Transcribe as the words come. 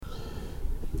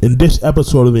In this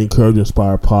episode of the Encourage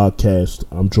Inspire podcast,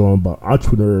 I'm joined by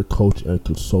entrepreneur, coach, and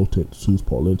consultant Suze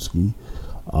Paulinski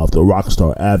of the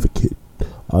Rockstar Advocate.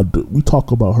 We talk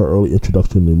about her early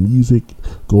introduction to music,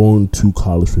 going to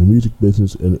college for music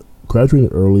business, and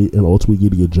graduating early and ultimately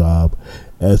getting a job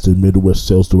as the Midwest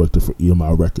sales director for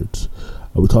EMI Records.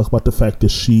 We talk about the fact that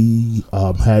she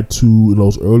had to, in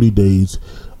those early days,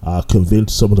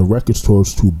 convince some of the record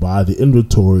stores to buy the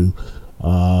inventory,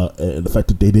 and the fact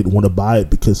that they didn't want to buy it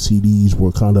because CDs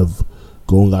were kind of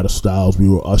going out of styles. We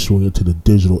were ushering into the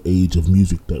digital age of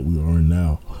music that we are in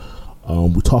now.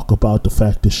 We talk about the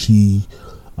fact that she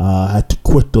had to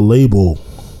quit the label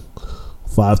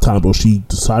 5 times, or she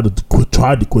decided to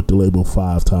tried to quit the label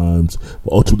 5 times,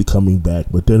 but ultimately coming back,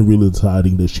 but then really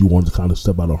deciding that she wanted to kind of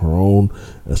step out on her own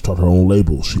and start her own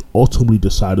label. She ultimately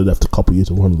decided after a couple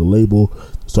years of running the label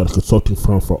to start a consulting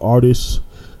firm for artists.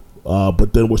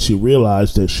 But then what she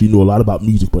realized that she knew a lot about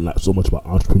music, but not so much about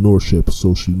entrepreneurship.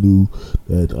 So she knew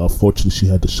that unfortunately she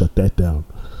had to shut that down.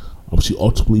 She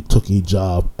ultimately took a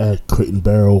job at Crate and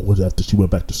Barrel after she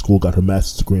went back to school, got her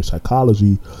master's degree in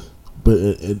psychology. But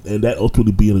and that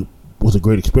ultimately was a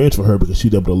great experience for her because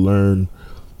she's able to learn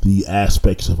the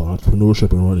aspects of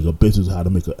entrepreneurship and running a business, how to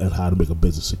make a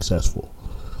business successful.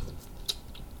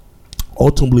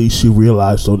 Ultimately, she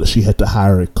realized though that she had to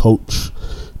hire a coach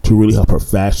to really help her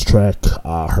fast track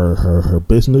her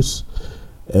business,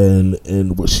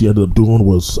 and what she ended up doing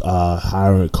was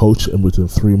hiring a coach, and within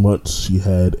 3 months she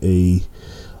had a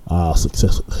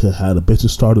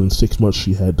business started. In 6 months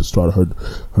she had to start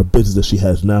her business that she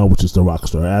has now, which is the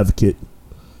Rockstar Advocate.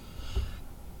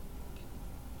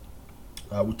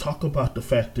 We talk about the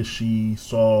fact that she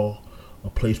saw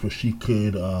a place where she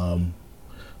could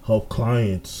help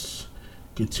clients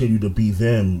continue to be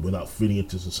them without fitting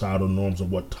into societal norms of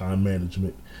what time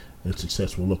management and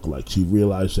success will look like. She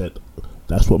realized that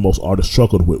that's what most artists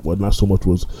struggled with. What not so much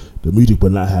was the music,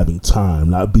 but not having time,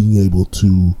 not being able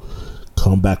to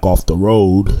come back off the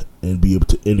road and be able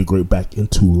to integrate back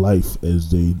into life as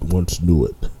they once knew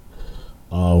it.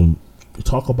 We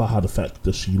talk about how the fact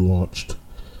that she launched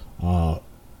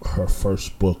her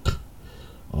first book,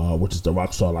 which is the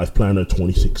Rockstar Life Planner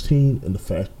 2016, and the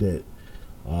fact that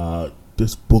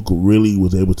this book really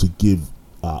was able to give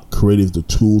creatives the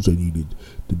tools they needed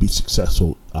to be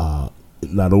successful,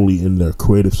 not only in their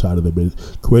creative side of their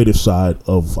business,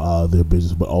 their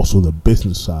business, but also the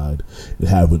business side, and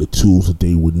having the tools that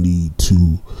they would need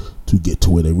to get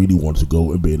to where they really wanted to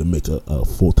go and be able to make a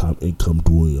full-time income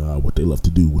doing what they love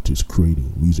to do, which is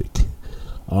creating music.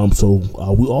 So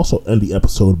we also end the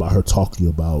episode by her talking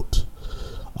about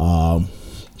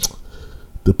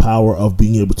the power of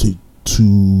being able to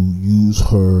use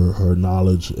her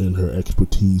knowledge and her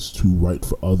expertise to write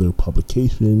for other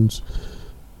publications,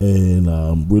 and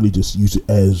really just use it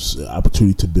as an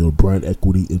opportunity to build brand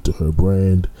equity into her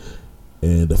brand,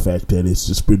 and the fact that it's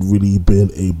just been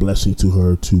a blessing to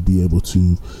her to be able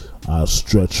to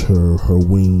stretch her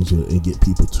wings and get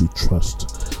people to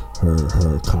trust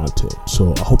her content.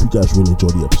 So I hope you guys really enjoy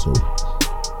the episode.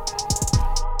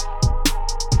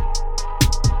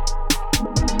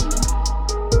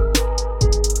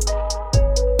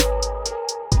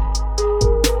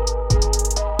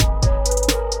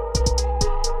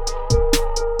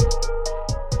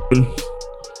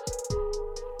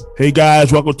 Hey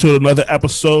guys, welcome to another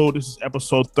episode. This is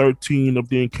episode 13 of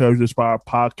the Encourage Inspire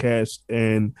podcast,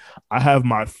 and I have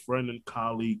my friend and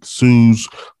colleague Suze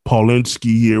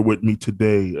Paulinski here with me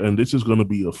today, and this is going to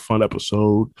be a fun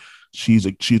episode. She's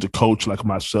a coach like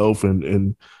myself,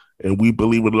 and we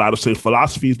believe in a lot of same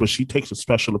philosophies, but she takes a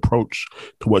special approach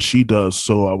to what she does.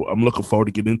 So I'm looking forward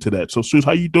to getting into that. So Suze,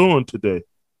 how you doing today?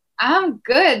 I'm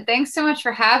good. Thanks so much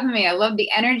for having me. I love the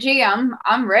energy. I'm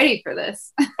ready for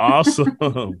this. Awesome.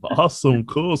 Awesome.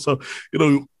 Cool. So,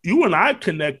 you and I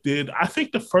connected. I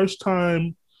think the first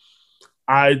time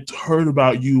I heard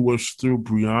about you was through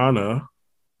Brianna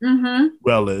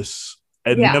Wellis.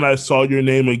 And then I saw your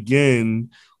name again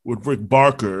with Rick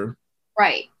Barker.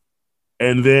 Right.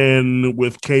 And then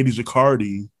with Katie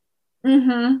Zaccardi.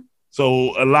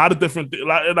 So a lot of different,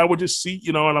 and I would just see,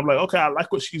 and I'm like, okay, I like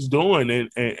what she's doing,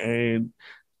 and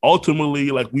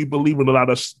ultimately, like, we believe in a lot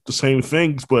of the same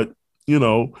things, but you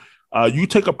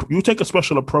take a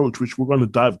special approach, which we're going to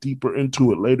dive deeper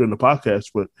into it later in the podcast,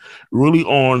 but really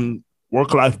on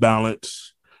work-life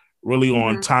balance, really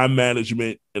on time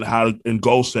management and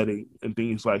goal setting and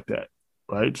things like that,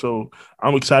 right? So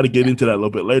I'm excited to get into that a little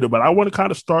bit later, but I want to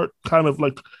kind of start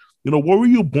like, where were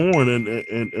you born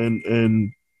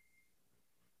and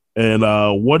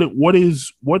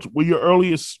what were your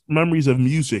earliest memories of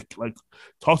music? Like,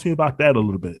 talk to me about that a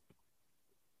little bit.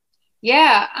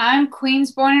 Yeah, I'm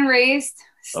Queens born and raised,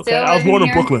 Okay, still I was living born in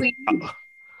here in Brooklyn. Queens.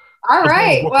 I All was born in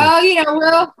right.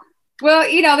 Brooklyn.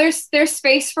 Well, there's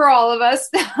space for all of us.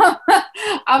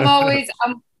 I'm always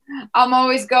I'm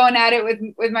always going at it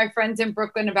with my friends in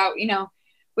Brooklyn about,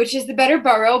 which is the better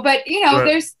borough, but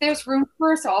Right, there's room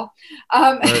for us all.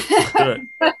 Um, right,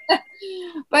 right.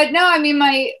 but no, I mean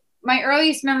my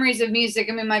earliest memories of music,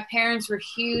 I mean my parents were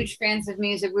huge fans of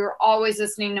music. We were always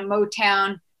listening to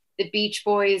Motown, the Beach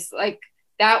Boys, like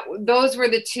that those were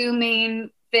the two main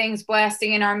things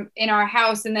blasting in our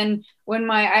house. And then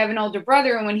I have an older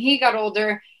brother, and when he got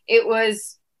older, it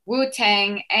was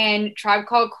Wu-Tang and Tribe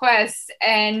Called Quest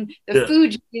and the Yeah.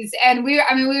 Fugees. And we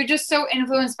were just so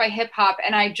influenced by hip hop,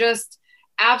 and I just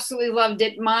absolutely loved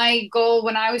it. My goal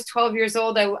when I was 12 years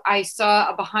old, I saw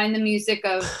a behind the music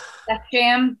of Def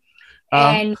Jam,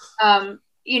 Uh, and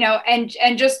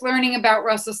and just learning about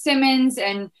Russell Simmons,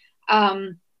 and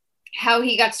um, how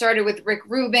he got started with Rick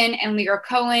Rubin and Lear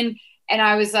Cohen. And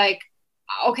I was like,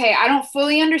 okay, I don't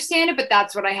fully understand it, but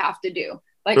that's what I have to do.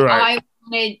 Like, right. I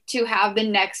wanted to have the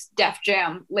next Def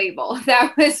Jam label.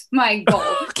 That was my goal.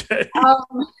 Okay.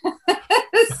 Um,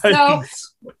 so,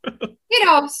 Nice.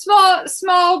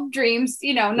 small dreams,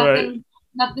 Right.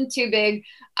 nothing too big.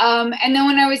 And then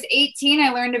when I was 18, I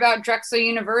learned about Drexel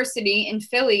University in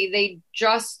Philly. They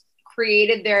just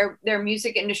created their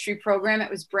music industry program.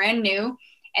 It was brand new,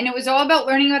 and it was all about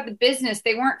learning about the business.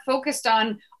 They weren't focused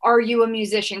on, are you a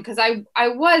musician? Because I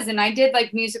was, and I did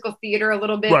like musical theater a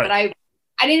little bit, but Right.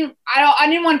 I didn't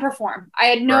want to perform.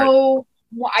 Right.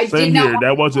 I Same did not here. want That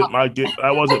to wasn't my gift.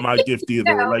 That wasn't my gift either.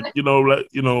 perform. Like,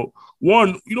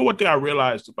 one, one thing I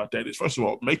realized about that is, first of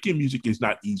all, making music is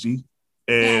not easy.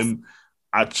 Yes. And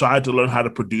I tried to learn how to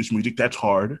produce music. That's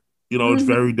hard. It's Mm-hmm.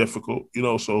 very difficult,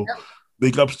 so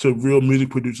big ups to real music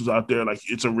producers out there. Like,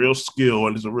 it's a real skill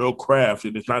and it's a real craft.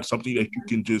 And it's not something that you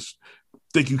can just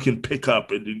think you can pick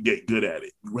up and then get good at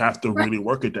it. You have to Right. really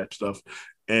work at that stuff.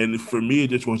 And for me, it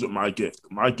just wasn't my gift.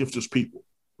 My gift is people.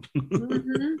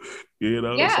 Mm-hmm.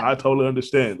 So Yeah. I totally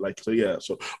understand. Like, so yeah.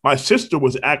 So my sister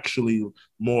was actually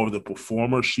more of the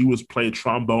performer. She was playing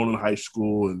trombone in high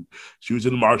school, and she was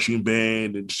in the marching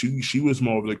band, and she was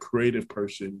more of the creative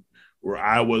person. Where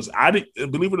I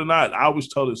didn't, believe it or not, I always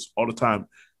tell this all the time.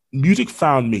 Music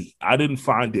found me. I didn't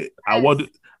find it. Yes.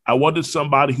 I wanted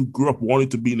somebody who grew up wanting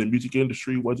to be in the music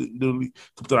industry. It wasn't literally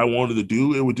something I wanted to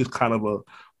do. It was just kind of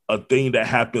a thing that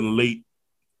happened late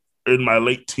in my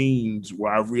late teens,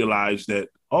 where I realized that,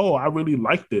 oh, I really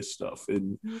like this stuff.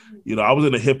 And I was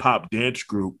in a hip hop dance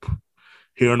group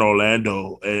here in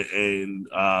Orlando, and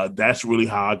that's really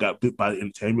how I got bit by the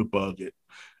entertainment bug at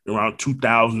around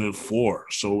 2004.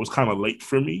 So it was kind of late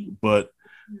for me, but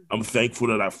I'm thankful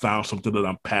that I found something that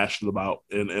I'm passionate about,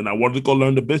 and I wanted to go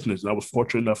learn the business. And I was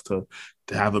fortunate enough to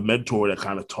have a mentor that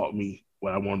kind of taught me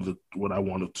what I wanted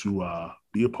to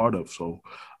be a part of. So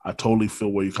I totally feel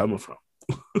where you're coming from.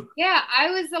 Yeah, I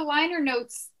was a liner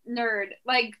notes nerd.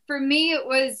 Like for me, it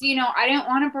was, I didn't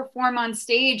want to perform on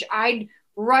stage. I'd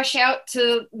rush out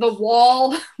to the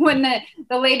wall when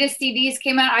the latest CDs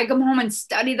came out. I'd come home and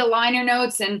study the liner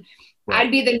notes, and I'd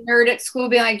Right, be the nerd at school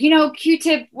being like,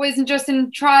 Q-Tip wasn't just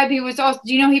in Tribe. He was also,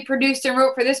 he produced and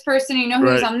wrote for this person? He was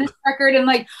right. on this record. And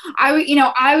like,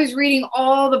 I was reading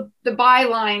all the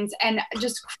bylines, and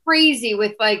just crazy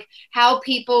with like how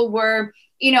people were,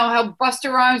 how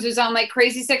Busta Rhymes was on like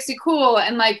Crazy Sexy Cool,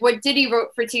 and like what Diddy wrote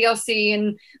for TLC,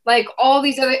 and like all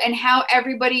these other, and how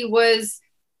everybody was,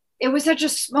 it was such a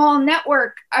small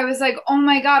network. I was like, oh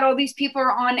my God, all these people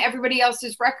are on everybody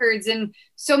else's records, and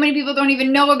so many people don't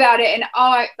even know about it. And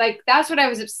like, that's what I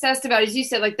was obsessed about. As you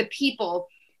said, like the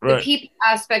Right. people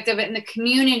aspect of it, and the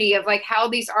community of like how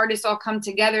these artists all come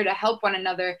together to help one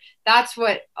another. That's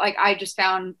what like I just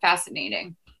found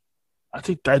fascinating. I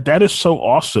think that is so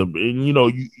awesome. And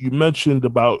you mentioned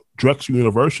about Drexel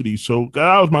University, so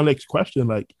that was my next question.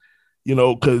 Like,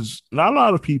 because not a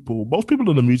lot of people, most people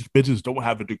in the music business don't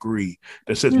have a degree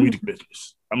that says music Mhm.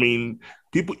 business. I mean,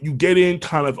 people, you get in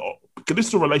kind of, because this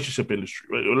is a relationship industry,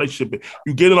 right? Relationship,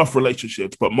 you get in off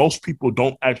relationships, but most people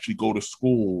don't actually go to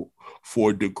school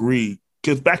for a degree.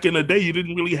 Because back in the day, you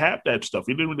didn't really have that stuff.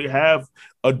 You didn't really have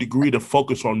a degree to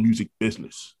focus on music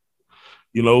business.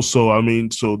 So I mean,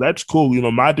 so that's cool.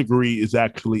 My degree is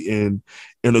actually in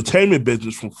entertainment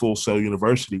business from Full Sail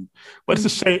University, but it's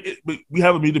the Mhm. same. We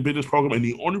have a music business program, and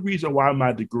the only reason why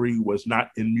my degree was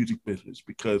not in music business,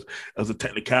 because as a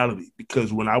technicality,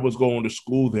 because when I was going to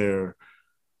school there,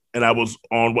 and I was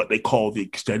on what they call the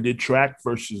extended track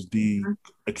versus the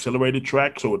accelerated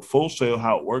track. So at Full Sail,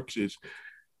 how it works is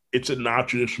it's a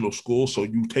non-traditional school, so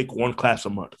you take one class a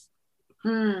month.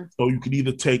 Mhm. So you could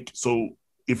either take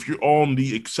if you're on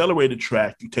the accelerated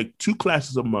track, you take 2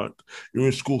 classes a month. You're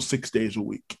in school 6 days a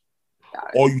week.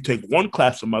 Or you take 1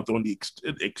 class a month on the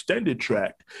extended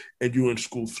track, and you're in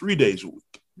school 3 days a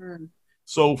week.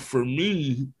 So for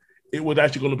me, it was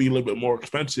actually going to be a little bit more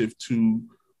expensive to,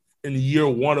 in year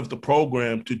 1 of the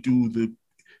program, to do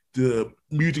the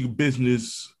music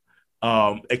business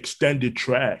extended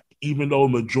track, even though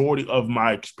majority of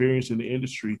my experience in the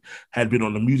industry had been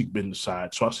on the music business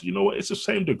side. So I said, you know what, it's the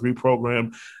same degree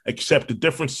program, except the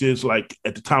difference is, like,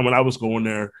 at the time when I was going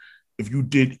there, if you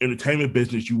did entertainment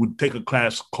business, you would take a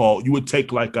class called, you would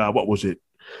take like, what was it?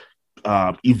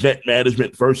 Event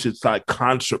management versus like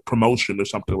concert promotion or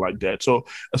something like that. So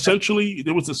essentially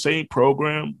it was the same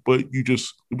program, but it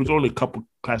was only a couple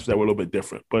classes that were a little bit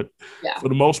different. But for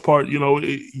the most part, a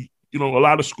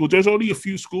lot of schools, there's only a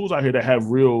few schools out here that have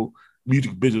real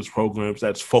music business programs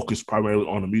that's focused primarily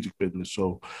on the music business.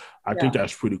 So I think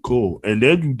that's pretty cool. And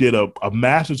then you did a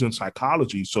master's in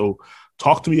psychology. So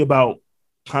talk to me about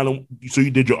so you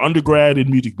did your undergrad in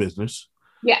music business.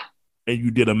 Yeah. And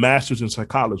you did a master's in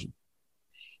psychology.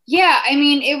 Yeah. I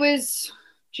mean, it was,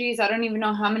 I don't even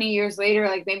know how many years later,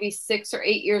 like maybe 6 or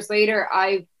 8 years later,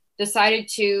 I decided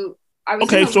to,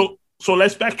 so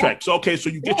let's backtrack. So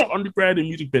you get your undergrad in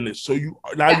music business. So you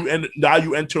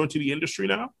enter into the industry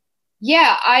now?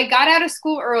 Yeah, I got out of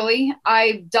school early.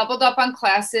 I doubled up on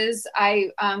classes. I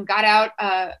got out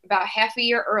about half a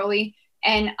year early,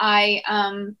 and I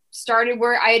started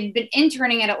where I had been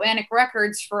interning at Atlantic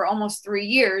Records for almost 3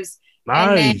 years.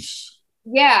 Nice.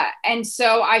 And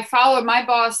so I followed, my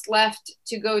boss left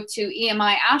to go to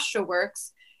EMI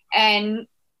Astroworks, and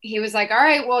he was like, all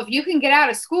right, well, if you can get out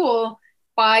of school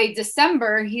by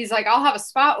December, he's like, I'll have a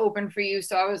spot open for you.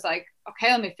 So I was like,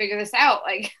 okay, let me figure this out.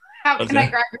 Like, how can I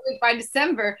graduate by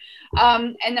December?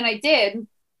 And then I did.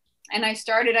 And I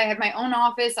had my own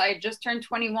office. I had just turned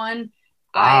 21.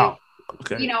 Wow.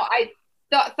 I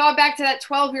thought back to that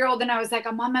 12-year-old, and I was like,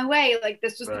 I'm on my way. Like,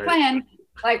 this was the plan.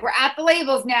 Like, we're at the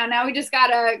labels now. Now we just got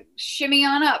to shimmy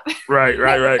on up. Right.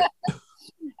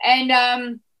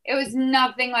 And it was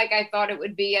nothing like I thought it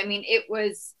would be. I mean,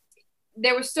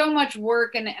 there was so much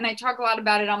work, and I talk a lot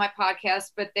about it on my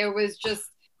podcast, but there was just,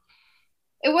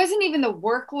 it wasn't even the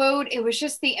workload. It was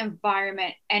just the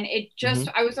environment. And it just,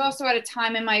 I was also at a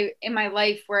time in my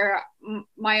life where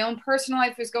my own personal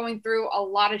life was going through a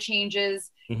lot of changes,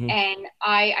 and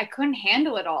I couldn't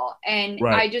handle it all. And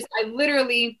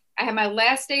I had my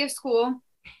last day of school.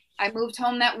 I moved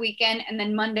home that weekend, and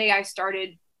then Monday I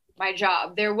started my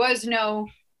job. There was no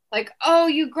like, oh,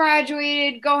 you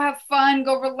graduated, go have fun,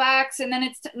 go relax. And then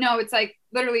it's like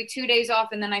literally 2 days off,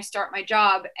 and then I start my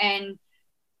job, and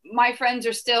my friends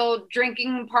are still drinking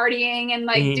and partying and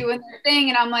like doing their thing.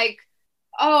 And I'm like,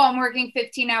 oh, I'm working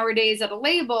 15-hour days at a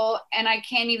label, and I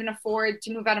can't even afford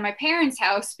to move out of my parents'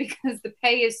 house because the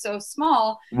pay is so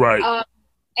small. Right.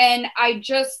 And I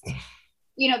just,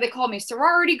 they called me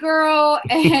sorority girl,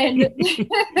 and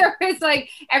there was like,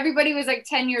 everybody was like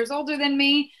 10 years older than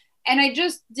me. And I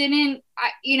just didn't,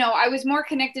 I was more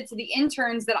connected to the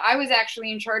interns that I was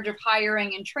actually in charge of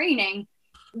hiring and training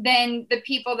than the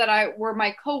people that were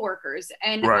my coworkers.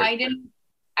 And I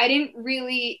didn't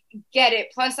really get it.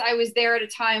 Plus I was there at a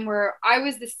time where I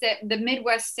was the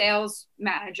Midwest sales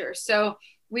manager. So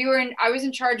I was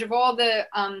in charge of all the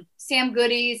Sam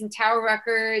Goody's and Tower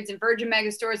Records and Virgin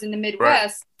Megastores in the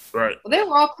Midwest. Right. Well, they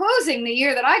were all closing the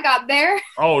year that I got there.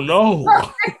 Oh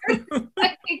no.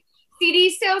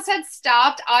 CD sales had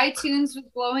stopped. iTunes was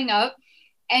blowing up,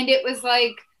 and it was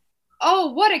like,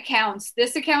 oh, what accounts?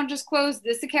 This account just closed.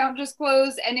 This account just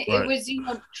closed. And it was,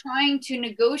 trying to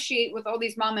negotiate with all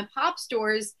these mom and pop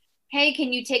stores. Hey,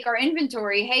 can you take our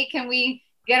inventory? Hey, can we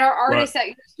get our artists at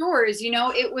your stores?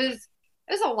 It was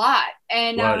a lot.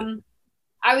 And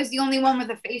I was the only one with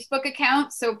a Facebook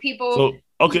account. So people.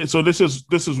 So this is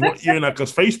what year now?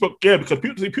 Because Facebook, because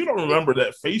people don't remember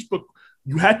that Facebook,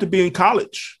 you had to be in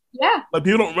college. Yeah. Like,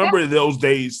 people don't remember those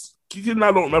days. You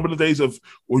don't remember the days of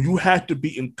where you had to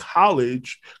be in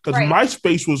college, because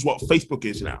MySpace was what Facebook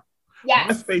is now. Yeah.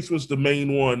 MySpace was the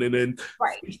main one. And then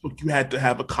Facebook, you had to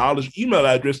have a college email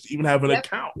address to even have an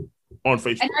account on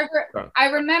Facebook. And I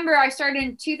remember I started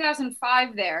in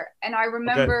 2005 there. And I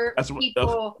remember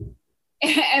people,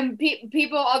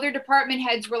 other department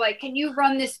heads were like, can you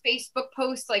run this Facebook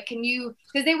post? Like,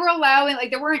 because they were allowing, like,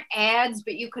 there weren't ads,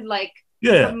 but you could like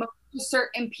promote to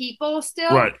certain people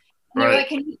still. Right. And they're like,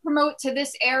 can you promote to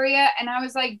this area? And I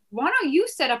was like, why don't you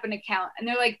set up an account? And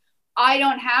they're like, I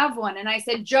don't have one. And I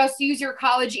said, just use your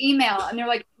college email. And they're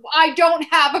like, I don't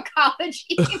have a college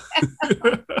email.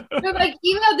 They're like,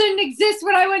 email didn't exist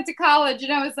when I went to college.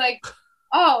 And I was like,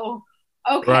 oh,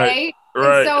 okay.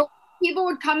 Right. And so people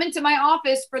would come into my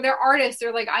office for their artists.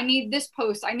 They're like, I need this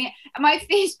post. I need, and my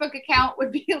Facebook account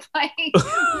would be like,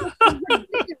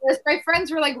 ridiculous. My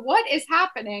friends were like, what is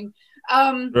happening?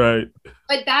 Right.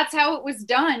 But that's how it was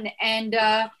done. And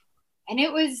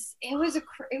it was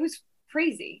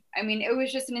crazy. I mean, it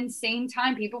was just an insane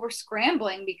time. People were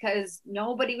scrambling because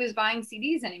nobody was buying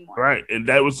CDs anymore. Right. And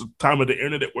that was the time of the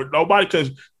internet where nobody,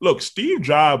 because look, Steve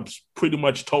Jobs pretty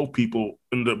much told people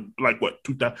in the, like, what,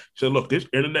 2000, said, look, this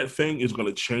internet thing is going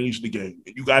to change the game.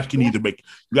 And you guys can either you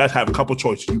guys have a couple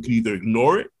choices. You can either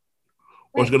ignore it,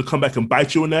 or it's going to come back and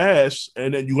bite you in the ass,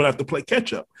 and then you're going to have to play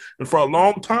catch up. And for a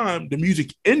long time, the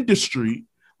music industry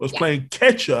was playing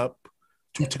catch up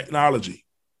to technology.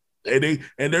 And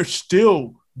they're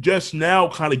still just now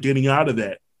kind of getting out of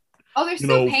that. Oh, they're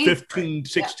still paying 15,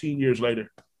 16 years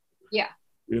later. Yeah.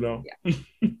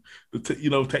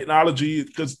 Technology,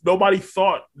 because nobody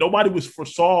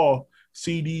foresaw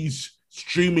CDs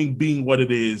streaming being what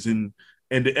it is and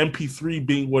the MP3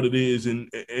 being what it is. And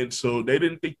so they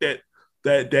didn't think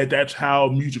that's how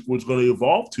music was going to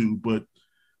evolve to,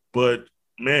 but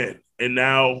man, and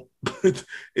now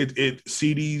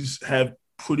CDs have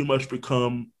pretty much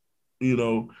become,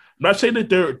 I'm not saying that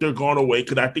they're gone away,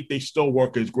 because I think they still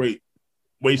work as great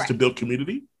ways to build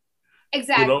community.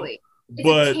 Exactly.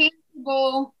 But it's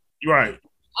tangible, right.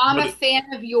 I'm a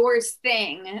fan of yours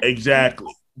thing.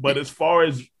 Exactly. But as far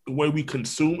as the way we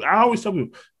consume, I always tell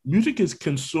people music is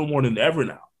consumed more than ever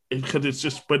now. Because it's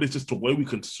just the way we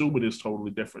consume it is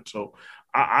totally different. So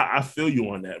I feel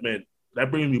you on that, man. That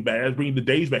brings me back. That brings the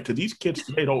days back, because these kids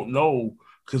today don't know,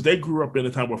 because they grew up in a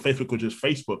time where Facebook was just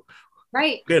Facebook.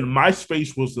 Right. Again,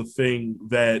 MySpace was the thing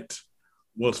that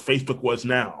was Facebook was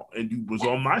now, and you was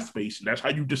on MySpace, and that's how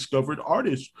you discovered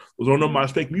artists, was on the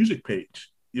MySpace music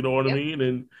page. You know what I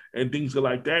mean? And things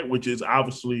like that, which is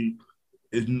obviously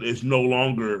is no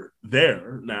longer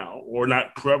there now, or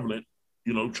not prevalent.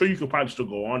 Sure, you could probably still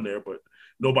go on there, but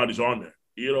nobody's on there.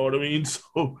 You know what I mean?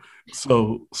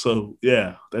 So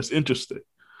yeah, that's interesting.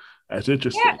 That's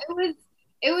interesting. Yeah,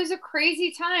 it was a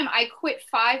crazy time. I quit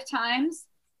 5 times.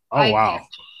 Oh, wow.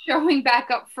 Kept showing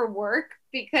back up for work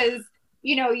because,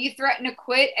 you threaten to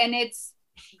quit and it's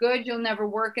good. You'll never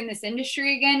work in this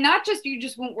industry again. Not just, you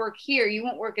just won't work here. You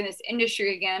won't work in this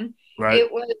industry again. Right.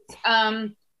 It was,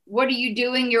 what are you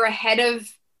doing? You're ahead of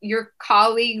your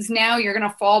colleagues now. You're going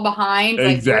to fall behind.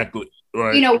 Exactly.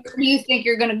 Right. Where do you think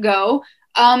you're going to go?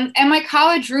 And my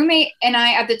college roommate and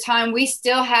I, at the time, we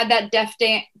still had that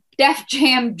Def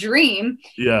Jam dream.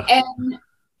 Yeah. And,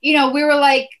 we were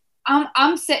like,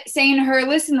 I'm saying to her,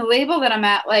 listen, the label that I'm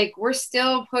at, like, we're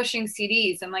still pushing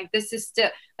CDs. And like, this is still,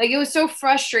 like, it was so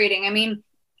frustrating. I mean,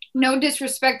 no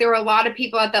disrespect. There were a lot of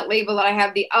people at that label that I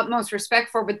have the utmost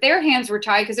respect for, but their hands were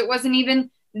tied because it wasn't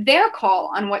even their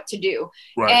call on what to do.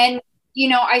 Right. And,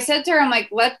 I said to her, I'm like,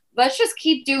 let's just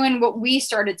keep doing what we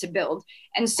started to build.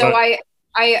 And so I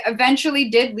eventually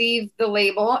did leave the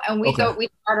label, and we thought we'd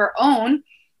start our own.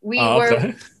 We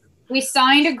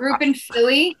signed a group in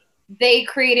Philly. They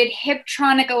created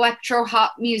Hiptronic electro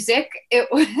hop music. It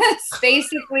was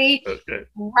basically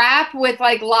rap with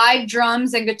like live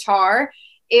drums and guitar.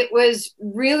 It was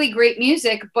really great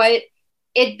music, but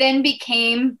it then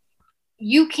became,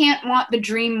 you can't want the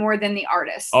dream more than the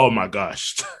artist. Oh my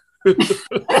gosh.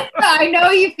 I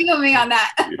know you feel me on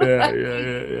that.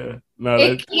 Yeah. No,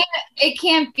 it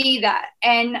can't be that.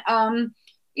 And,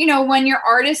 when your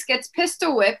artist gets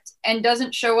pistol whipped and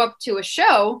doesn't show up to a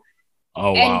show.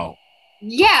 Oh, wow.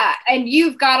 Yeah. And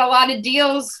you've got a lot of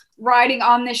deals riding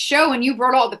on this show, and you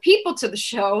brought all the people to the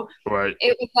show. Right.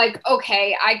 It was like,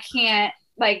 okay, I can't,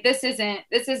 like, this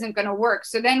isn't going to work.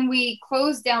 So then we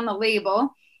closed down the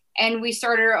label and we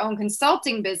started our own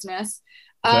consulting business.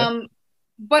 Okay.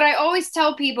 But I always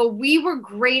tell people, we were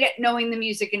great at knowing the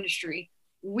music industry.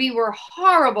 We were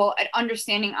horrible at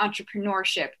understanding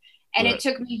entrepreneurship. And It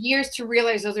took me years to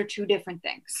realize those are two different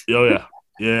things. Oh,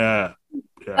 yeah.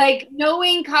 Like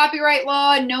knowing copyright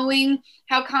law, knowing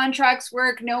how contracts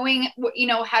work, knowing,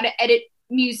 how to edit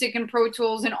music and Pro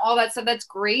Tools and all that stuff, that's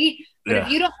great. But if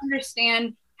you don't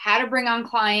understand how to bring on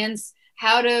clients,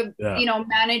 how to,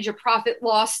 manage a profit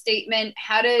loss statement,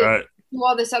 how to do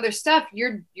all this other stuff,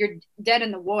 you're dead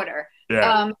in the water.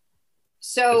 Yeah.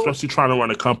 So especially trying to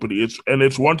run a company,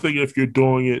 it's one thing if you're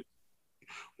doing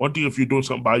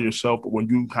something by yourself, but when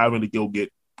you having to go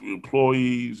get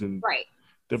employees and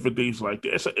different things like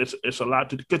that, it's a lot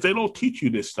to, because they don't teach you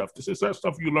this stuff. This is that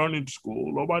stuff you learn in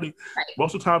school.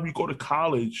 Most of the time you go to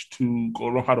college to go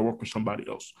learn how to work with somebody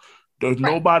else. There's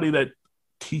nobody that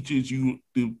teaches you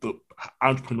the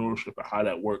entrepreneurship and how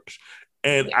that works.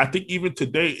 And I think even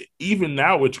today, even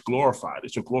now, it's glorified.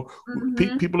 It's a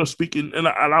people are speaking, and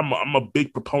I'm a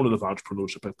big proponent of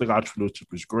entrepreneurship. I think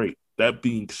entrepreneurship is great. That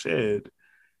being said,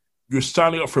 you're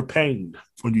signing up for pain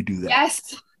when you do that.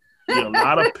 Yes. A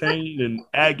lot of pain and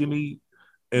agony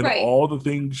and all the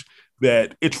things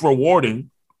that it's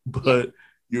rewarding, but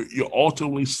you're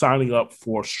ultimately signing up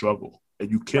for a struggle,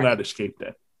 and you cannot escape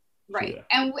that. Right.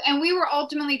 So, and we were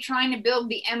ultimately trying to build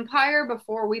the empire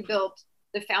before we built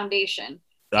the foundation.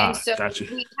 And so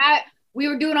we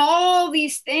were doing all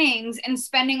these things and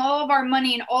spending all of our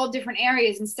money in all different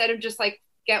areas instead of just like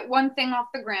get one thing off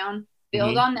the ground,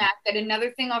 build on that, get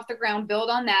another thing off the ground, build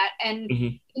on that. And,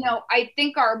 you know, I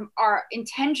think our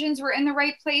intentions were in the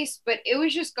right place, but it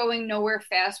was just going nowhere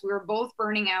fast. We were both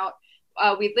burning out.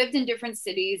 We lived in different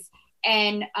cities,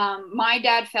 and my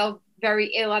dad felt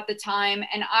very ill at the time.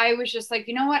 And I was just like,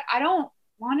 you know what? I don't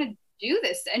want to do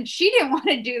this. And she didn't want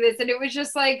to do this. And it was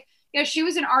just like, you know, she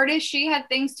was an artist. She had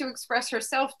things to express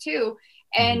herself too.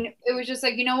 And it was just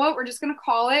like, you know what? We're just going to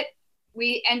call it.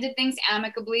 We ended things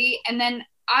amicably. And then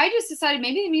I just decided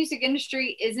maybe the music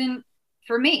industry isn't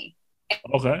for me.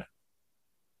 Okay.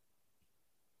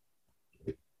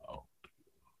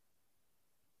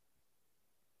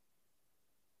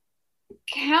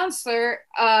 Counselor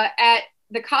at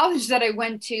the college that I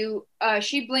went to,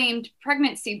 she blamed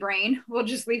pregnancy brain. We'll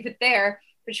just leave it there.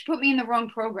 But she put me in the wrong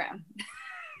program.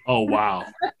 Oh, wow.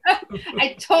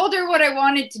 I told her what I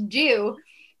wanted to do,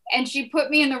 and she put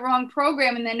me in the wrong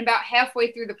program. And then about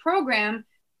halfway through the program,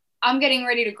 I'm getting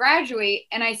ready to graduate.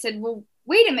 And I said, well,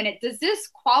 wait a minute. Does this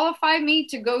qualify me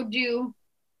to go do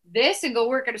this and go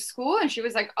work at a school? And she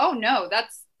was like, oh, no,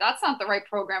 that's not the right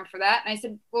program for that. And I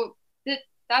said, well,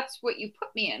 that's what you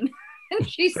put me in. And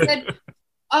she said,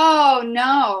 oh,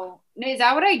 no. Is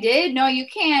that what I did? No, you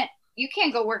can't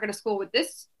go work at a school with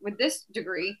this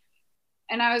degree.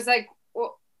 And I was like,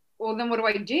 well, then what do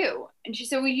I do? And she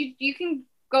said, well, you can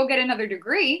go get another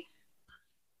degree.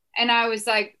 And I was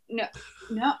like,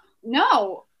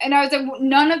 no. And I was like,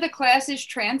 none of the classes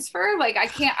transfer. Like,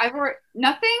 I wrote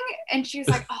nothing. And she was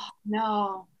like, oh,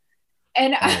 no.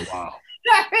 And oh, wow.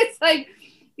 I was like,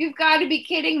 you've got to be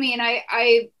kidding me. And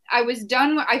I was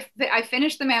done. I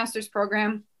finished the master's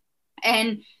program,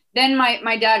 and then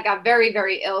my dad got very,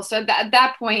 very ill. So at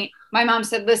that point, my mom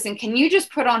said, listen, can you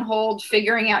just put on hold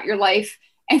figuring out your life?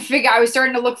 And I was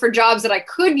starting to look for jobs that I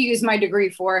could use my degree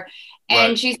for.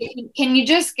 And she said, can you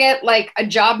just get like a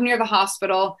job near the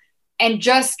hospital and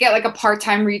just get like a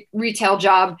part-time retail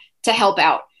job to help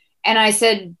out? And I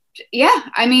said, yeah,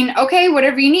 I mean, okay,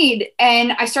 whatever you need.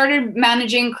 And I started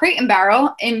managing Crate and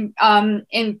Barrel in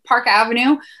Park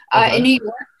Avenue in New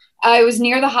York. I was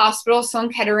near the hospital,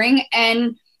 Sloan Kettering,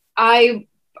 and I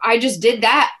just did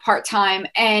that part-time,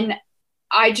 and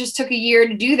I just took a year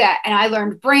to do that. And I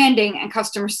learned branding and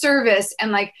customer service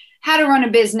and like how to run a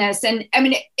business. And I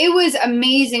mean, it was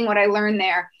amazing what I learned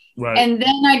there. Right. And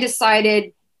then I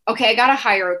decided, okay, I got to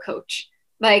hire a coach.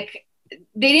 Like,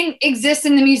 they didn't exist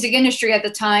in the music industry at the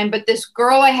time, but this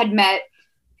girl I had met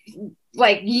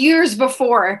like years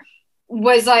before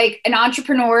was like an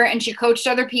entrepreneur, and she coached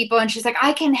other people, and she's like,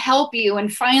 I can help you.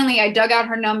 And finally I dug out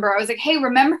her number. I was like, hey,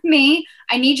 remember me?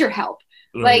 I need your help.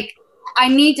 Right. Like, I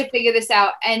need to figure this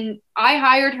out. And I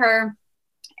hired her,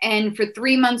 and for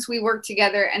 3 months we worked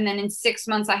together. And then in 6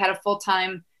 months I had a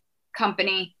full-time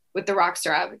company with the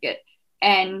Rockstar Advocate,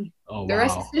 and the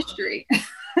rest is history.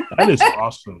 That is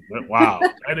awesome. Wow.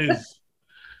 That is,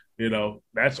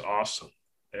 that's awesome.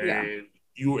 And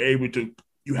you were able to,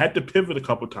 you had to pivot a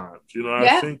couple times.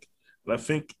 I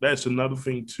think that's another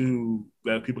thing too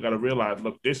that people got to realize.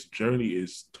 Look, this journey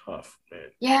is tough, man.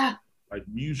 Yeah. Like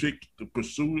music, to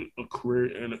pursue a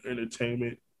career in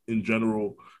entertainment in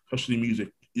general, especially music,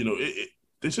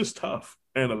 this is tough.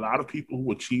 And a lot of people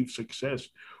who achieve success,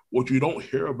 what you don't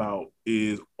hear about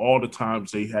is all the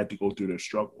times they had to go through their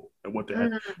struggle and what they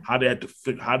had, how they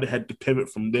had to pivot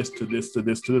from this to this to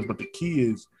this to this. But the key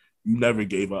is you never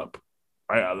gave up.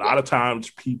 Right? A lot of times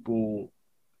people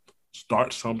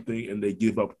start something and they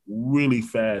give up really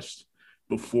fast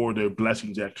before their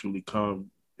blessings actually come,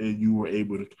 and you were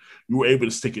able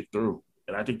to stick it through.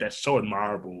 And I think that's so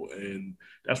admirable. And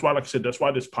that's why, like I said, that's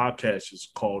why this podcast is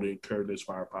called the Encourage and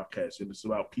Inspire Podcast. And it's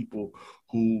about people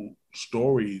who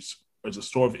stories is a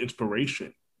story of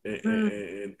inspiration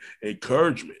and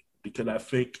encouragement. Because I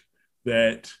think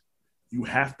that you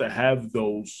have to have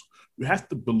those, you have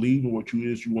to believe in what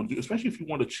you want to do, especially if you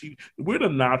want to achieve. We're in a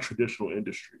non-traditional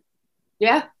industry.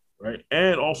 Yeah. Right.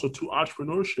 And also too,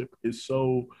 entrepreneurship is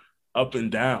so up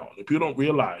and down. If you don't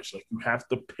realize, like, you have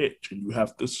to pitch and you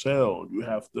have to sell, you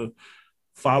have to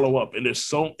follow up. And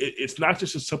it's not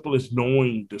just as simple as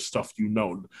knowing the stuff you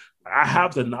know. I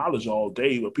have the knowledge all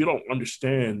day, but people don't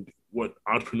understand what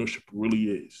entrepreneurship really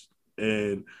is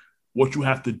and what you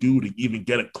have to do to even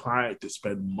get a client to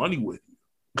spend money with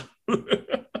you.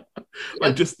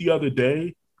 Like just the other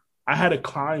day, I had a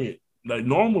client, like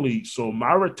normally, so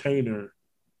my retainer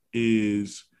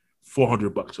is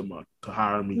 $400 a month to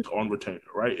hire me on retainer,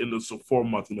 right? And it's a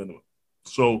 4-month minimum.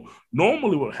 So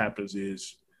normally what happens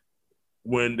is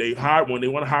when they want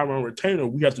to hire me on retainer,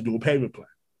 we have to do a payment plan.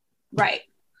 Right.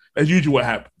 That's usually what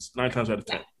happens 9 times out of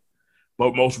 10. Yeah.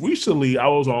 But most recently, I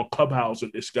was on Clubhouse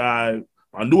and this guy,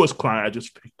 my newest client I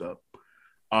just picked up,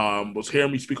 was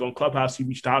hearing me speak on Clubhouse. He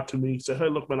reached out to me, said, "Hey,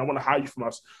 look, man, I want to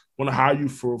hire you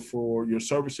for your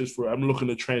services. I'm looking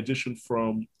to transition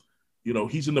from,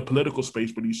 he's in the political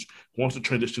space, but he wants to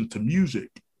transition to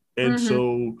music, and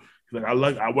so he's like,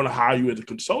 I want to hire you as a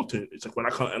consultant. It's like when I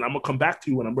come, and I'm gonna come back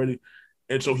to you when I'm ready."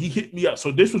 And so he hit me up.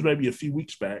 So this was maybe a few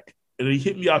weeks back, and he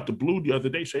hit me out the blue the other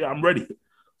day. Say, "Yeah, I'm ready."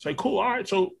 It's like, cool.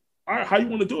 All right, how you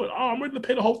want to do it? Oh, I'm ready to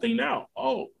pay the whole thing now.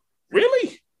 Oh,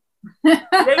 really? Ready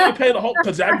to pay the whole,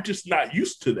 because I'm just not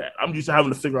used to that. I'm just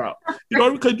having to figure out,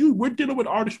 because we're dealing with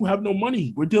artists who have no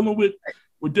money. We're dealing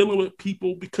with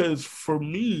people, because for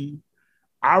me,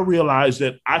 I realize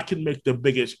that I can make the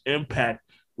biggest impact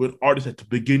with artists at the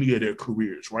beginning of their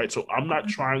careers, right? So I'm not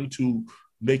trying to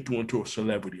make you into a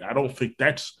celebrity. I don't think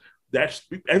that's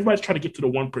everybody's trying to get to the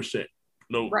 1%.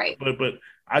 No, right. But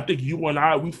I think you and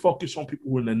I, we focus on people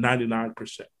who are in the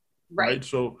 99%. Right.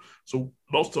 So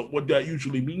most of what that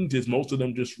usually means is most of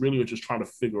them just really are just trying to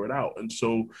figure it out. And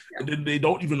so and then they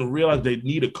don't even realize they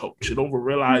need a coach. They don't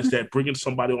realize that bringing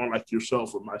somebody on like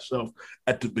yourself or myself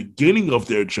at the beginning of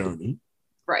their journey.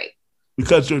 Right.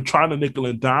 Because they're trying to nickel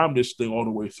and dime this thing all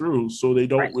the way through. So they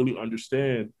don't really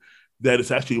understand that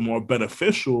it's actually more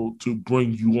beneficial to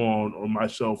bring you on, or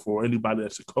myself or anybody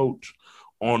that's a coach,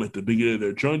 on at the beginning of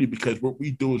their journey, because what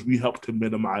we do is we help to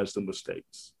minimize the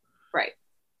mistakes. Right.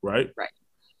 Right.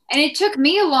 And it took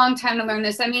me a long time to learn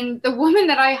this. I mean, the woman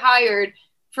that I hired,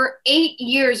 for 8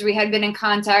 years, we had been in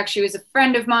contact. She was a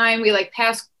friend of mine. We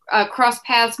crossed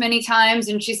paths many times.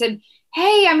 And she said,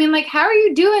 "Hey, I mean, how are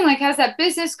you doing? How's that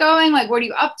business going? What are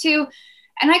you up to?"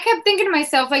 And I kept thinking to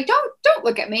myself, don't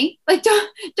look at me.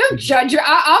 Don't judge her.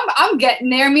 I'm getting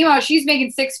there. Meanwhile, she's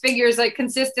making 6 figures,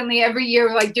 consistently every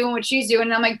year, doing what she's doing.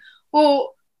 And I'm like,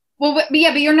 well, but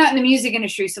you're not in the music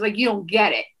industry. So you don't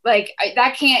get it.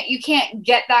 You can't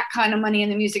get that kind of money in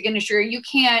the music industry. You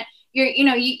can't,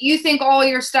 you think all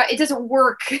your stuff, it doesn't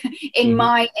work in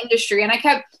my industry. And I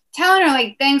kept telling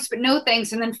her thanks, but no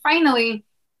thanks. And then finally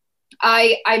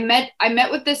I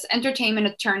met with this entertainment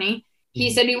attorney. He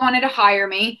said he wanted to hire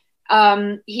me.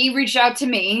 He reached out to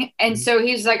me. And so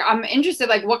he's like, "I'm interested.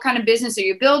 What kind of business are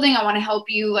you building? I want to help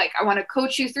you. I want to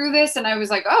coach you through this." And I was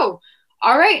like, "Oh,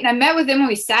 all right." And I met with him and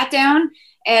we sat down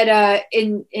at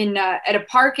a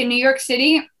park in New York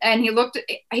City, and he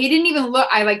didn't even look.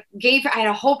 I had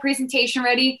a whole presentation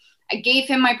ready. I gave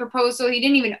him my proposal. He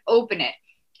didn't even open it.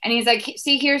 And he's like,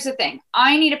 "See, here's the thing.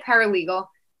 I need a paralegal.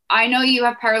 I know you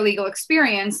have paralegal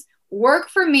experience. Work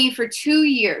for me for 2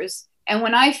 years. And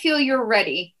when I feel you're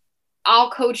ready,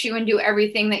 I'll coach you and do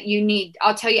everything that you need.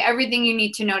 I'll tell you everything you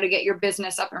need to know to get your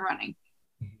business up and running."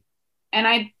 And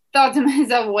I thought to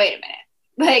myself, wait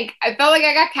a minute. I felt like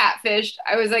I got catfished.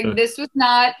 I was like, this was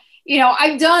not,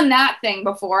 I've done that thing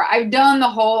before. I've done the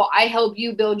whole, I help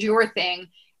you build your thing.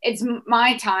 It's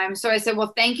my time. So I said,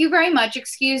 "Well, thank you very much.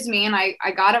 Excuse me." And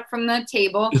I got up from the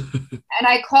table and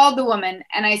I called the woman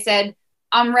and I said,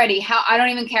 "I'm ready. I don't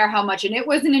even care how much." And it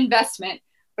was an investment,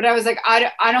 but I was like,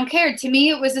 I don't care. To me,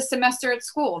 it was a semester at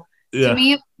school. Yeah. To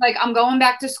me, I'm going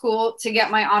back to school to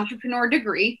get my entrepreneur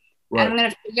degree. Right. And I'm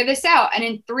going to figure this out. And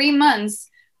in 3 months,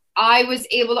 I was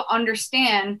able to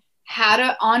understand how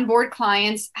to onboard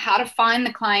clients, how to find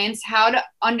the clients, how to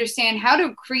understand how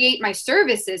to create my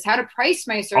services, how to price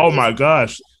my services. Oh my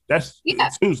gosh. Let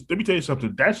me tell you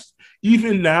something. That's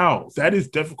even now, that is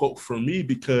difficult for me,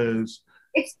 because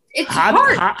it's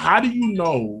hard. How do you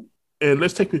know? And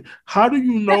let's take it. How do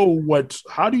you know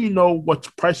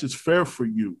what price is fair for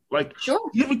you? Sure.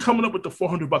 Even coming up with the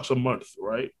 $400 a month,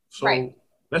 right? So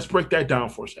let's break that down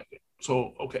for a second.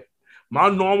 So, okay. My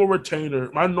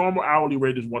normal hourly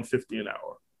rate is $150 an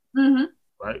hour. Mm-hmm.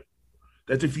 Right?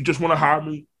 That's if you just want to hire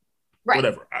me,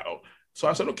 whatever. So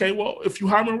I said, okay, well, if you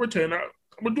hire me on retainer,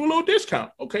 I'm going to do a little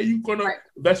discount. Okay, you're going to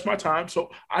invest my time.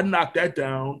 So I knocked that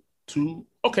down to,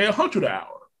 $100 an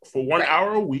hour. For 1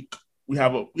 hour a week, we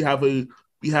have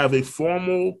a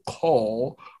formal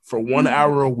call for 1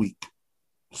 hour a week.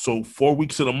 So 4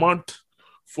 weeks in a month,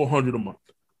 $400 a month.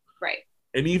 Right.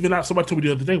 And even now, somebody told me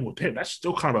the other day, well, damn, that's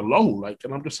still kind of low. Like,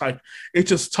 and I'm just like, it's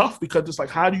just tough because it's like,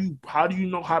 how do you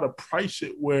know how to price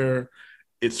it where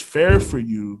it's fair for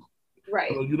you?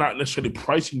 Right. You're not necessarily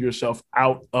pricing yourself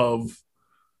out of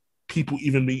people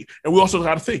even me. And we also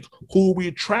got to think, who are we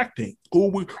attracting?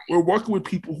 We're working with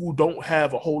people who don't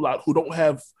have a whole lot, who don't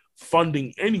have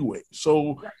funding anyway.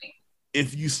 So Right.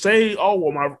 if you say, oh,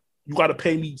 well, you got to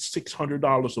pay me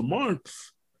 $600 a month,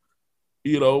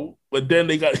 but then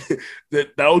they got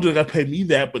that not got to pay me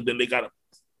that, but then they got to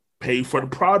pay for the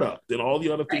product and all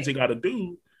the other things they got to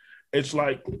do. It's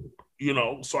like,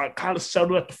 so I kind of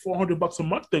settled at the $400 a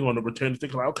month thing on the return,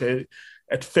 thinking like, okay,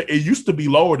 it used to be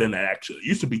lower than that. Actually, it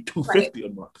used to be $250 a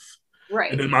month.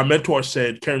 Right. And then my mentor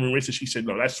said, Karen Marissa, she said,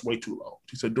 no, that's way too low.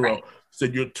 She said, Darrell,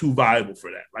 said, you're too viable for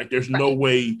that. Like, there's no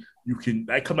way you can,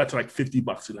 I come back to like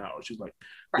 $50 an hour. She's like,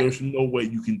 there's no way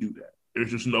you can do that.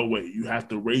 There's just no way. You have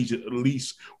to raise it at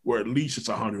least it's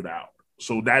 $100 an hour.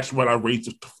 So that's what I raised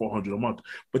it to $400 a month.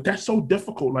 But that's so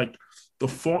difficult. Like the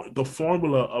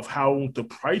formula of how to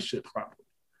price it properly.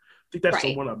 I think that's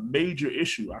a major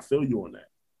issue. I feel you on that.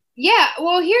 Yeah.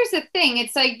 Well, here's the thing.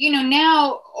 It's like,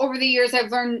 now over the years,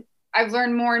 I've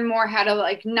learned more and more how to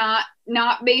like not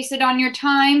base it on your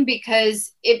time,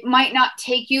 because it might not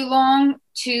take you long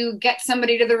to get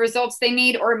somebody to the results they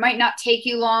need, or it might not take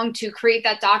you long to create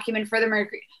that document for them,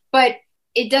 but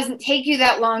it doesn't take you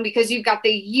that long because you've got the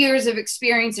years of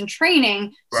experience and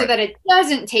training so that it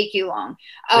doesn't take you long.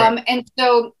 And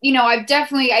so,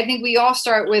 I think we all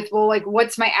start with, well, like,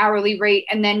 what's my hourly rate?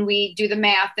 And then we do the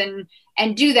math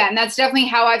and do that. And that's definitely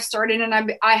how I've started. And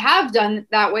I have done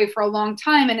that way for a long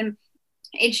time. And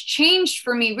it's changed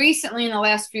for me recently in the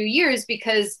last few years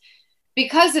because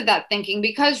of that thinking,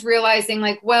 because realizing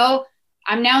like, well,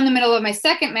 I'm now in the middle of my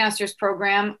second master's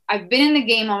program. I've been in the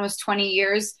game almost 20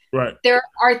 years. Right. There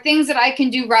are things that I can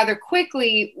do rather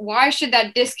quickly. Why should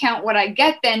that discount what I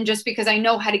get then just because I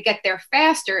know how to get there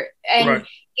faster? And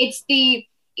it's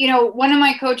one of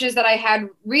my coaches that I had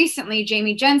recently,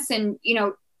 Jamie Jensen,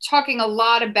 talking a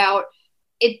lot about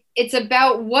it. It's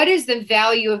about what is the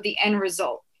value of the end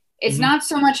result. It's not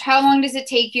so much how long does it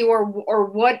take you or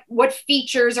what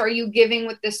features are you giving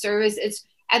with the service. It's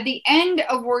at the end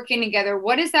of working together,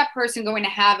 what is that person going to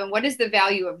have and what is the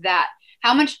value of that?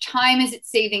 How much time is it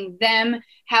saving them?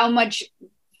 How much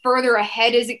further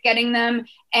ahead is it getting them?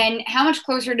 And how much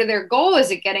closer to their goal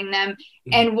is it getting them?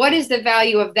 And what is the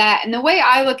value of that? And the way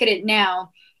I look at it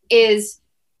now is,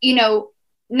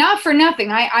 not for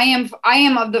nothing. I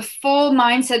am of the full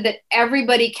mindset that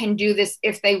everybody can do this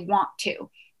if they want to.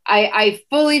 I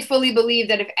fully believe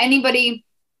that if anybody,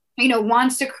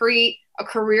 wants to create a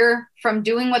career from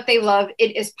doing what they love,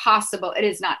 it is possible. It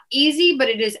is not easy, but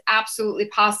it is absolutely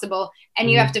possible. And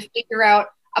you have to figure out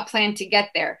a plan to get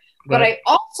there. Right. But I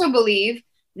also believe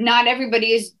not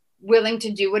everybody is willing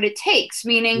to do what it takes,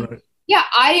 meaning,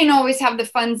 I didn't always have the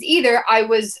funds either. I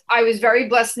was very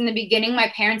blessed in the beginning.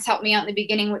 My parents helped me out in the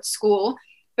beginning with school.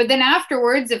 But then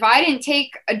afterwards, if I didn't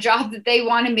take a job that they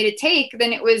wanted me to take,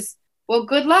 then it was, well,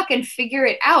 good luck and figure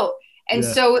it out. And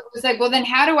so it was like, well, then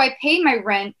how do I pay my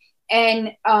rent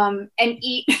and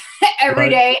eat every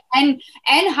day and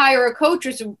hire a coach,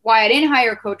 which is why I didn't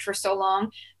hire a coach for so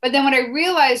long. But then what I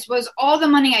realized was all the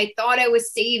money I thought I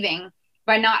was saving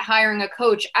by not hiring a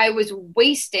coach, I was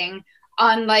wasting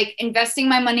on like investing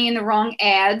my money in the wrong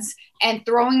ads and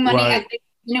throwing money at things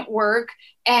that didn't work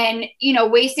and,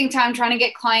 wasting time trying to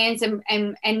get clients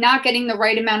and not getting the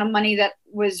right amount of money that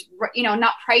was,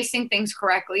 not pricing things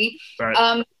correctly.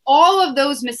 Right. All of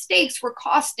those mistakes were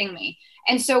costing me.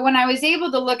 And so when I was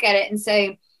able to look at it and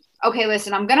say, okay,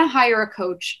 listen, I'm going to hire a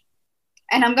coach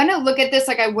and I'm going to look at this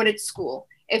like I would at school.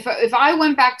 If I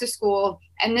went back to school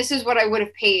and this is what I would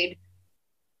have paid,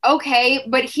 okay,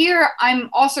 but here I'm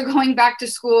also going back to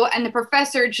school and the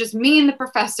professor, just me and the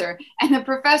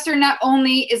professor not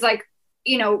only is like,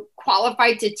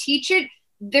 qualified to teach it,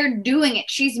 they're doing it.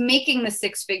 She's making the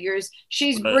six figures.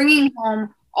 She's bringing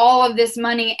home all of this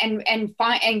money and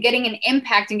getting an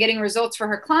impact and getting results for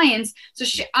her clients. So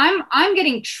I'm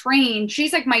getting trained.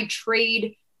 She's like my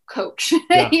trade coach.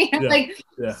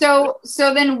 So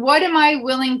then what am I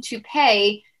willing to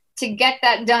pay to get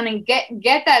that done and get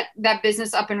that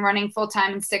business up and running full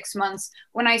time in 6 months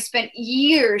when I spent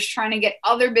years trying to get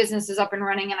other businesses up and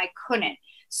running and I couldn't.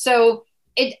 So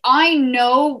I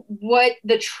know what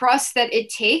the trust that it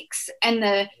takes and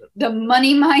the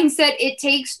money mindset it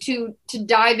takes to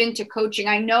dive into coaching.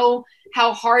 I know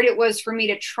how hard it was for me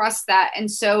to trust that. And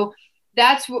so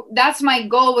that's my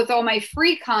goal with all my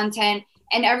free content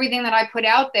and everything that I put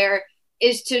out there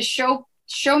is to show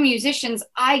musicians,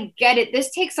 I get it.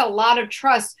 This takes a lot of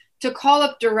trust to call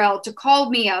up Darrell, to call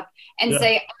me up and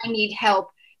say, I need help.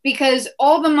 Because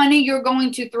all the money you're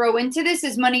going to throw into this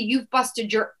is money you've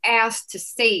busted your ass to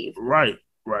save. Right.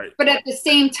 But at the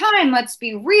same time, let's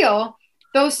be real,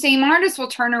 those same artists will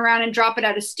turn around and drop it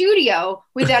at a studio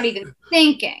without even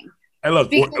thinking. And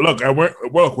look, we're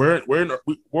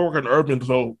working urban,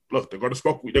 so look, they're going to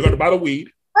smoke weed. They're going to buy the weed.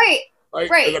 Right.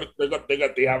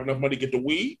 They have enough money to get the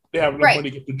weed. They have enough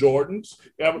money to get the Jordans.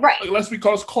 Let's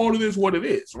because call it is what it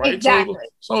is, right? Exactly.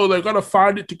 So they're going to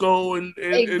find it to go and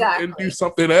do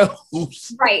something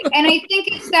else. Right. And I think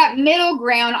it's that middle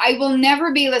ground. I will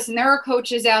never be, listen, there are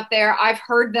coaches out there. I've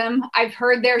heard them. I've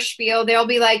heard their spiel. They'll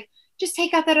be like, just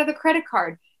take out that other credit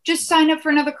card. Just sign up for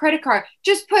another credit card.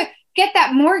 Get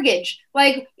that mortgage.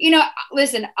 Like,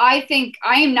 listen, I think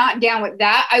I am not down with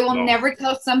that. I will never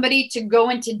tell somebody to go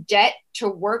into debt to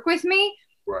work with me.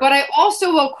 Right. But I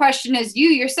also will question, as you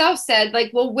yourself said,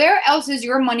 like, well, where else is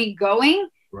your money going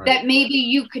that maybe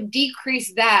you could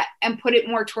decrease that and put it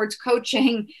more towards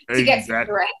coaching to get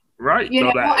through it? Right.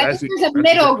 I think there's a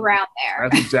middle ground there.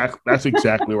 That's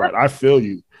exactly right. I feel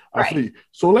you.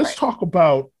 So let's talk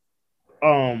about,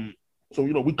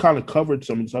 we kind of covered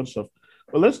some of this other stuff.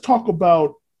 But let's talk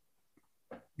about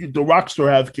the Rockstar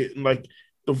Advocate and like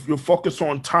your focus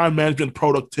on time management,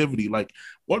 productivity. Like,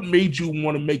 what made you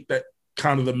want to make that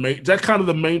kind of the main? Is that kind of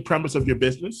the main premise of your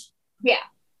business?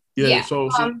 Yeah. So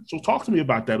talk to me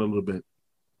about that a little bit.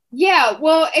 Yeah.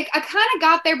 Well, I kind of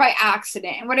got there by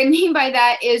accident, and what I mean by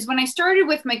that is when I started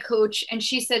with my coach, and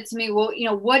she said to me, "Well,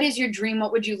 what is your dream?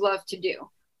 What would you love to do?"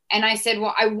 And I said,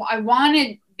 "Well, I want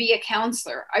to be a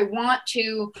counselor. I want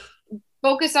to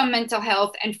focus on mental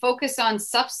health and focus on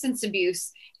substance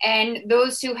abuse and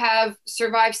those who have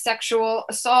survived sexual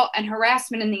assault and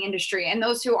harassment in the industry and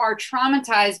those who are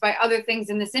traumatized by other things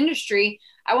in this industry.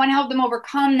 I want to help them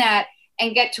overcome that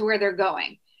and get to where they're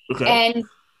going." Okay. And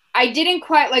I didn't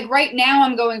quite, like, right now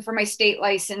I'm going for my state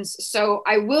license, so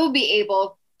I will be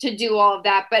able to do all of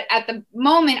that. But at the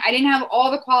moment, I didn't have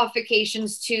all the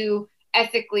qualifications to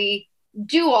ethically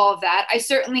do all of that. I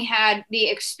certainly had the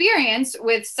experience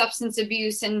with substance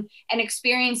abuse and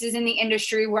experiences in the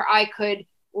industry where I could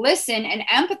listen and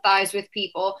empathize with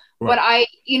people. Right. But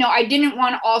I didn't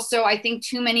want to also, I think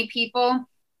too many people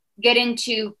get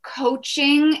into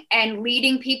coaching and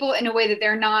leading people in a way that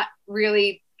they're not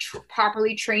really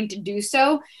properly trained to do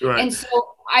so. Right. And so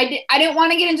I didn't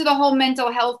want to get into the whole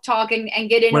mental health talk and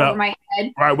get in over my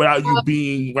head. Right. Without you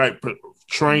being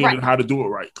trained in how to do it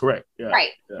right. Correct. Yeah.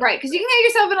 Right. Because you can get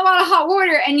yourself in a lot of hot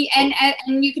water and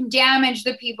you can damage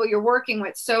the people you're working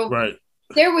with. So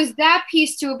there was that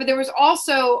piece to it, but there was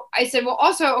also, I said,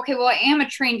 I am a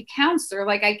trained counselor.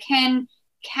 Like, I can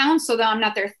counsel them. I'm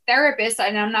not their therapist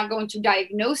and I'm not going to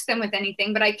diagnose them with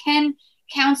anything, but I can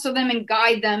counsel them and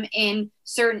guide them in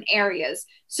certain areas.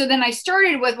 So then I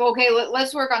started with,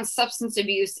 let's work on substance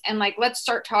abuse and let's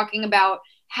start talking about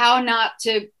how not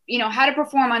to, how to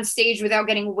perform on stage without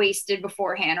getting wasted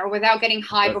beforehand or without getting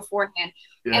high beforehand.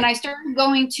 Yeah. And I started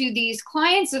going to these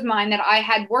clients of mine that I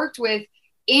had worked with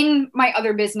in my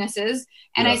other businesses.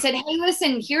 And I said, hey,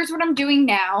 listen, here's what I'm doing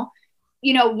now.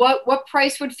 What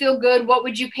price would feel good? What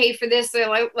would you pay for this?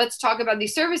 Let's talk about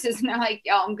these services. And they're like,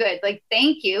 yeah, I'm good. Like,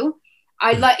 thank you.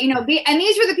 And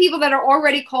these were the people that are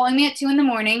already calling me at 2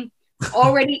 a.m,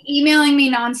 already emailing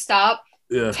me nonstop,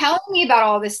 telling me about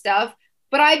all this stuff.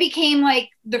 But I became like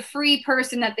the free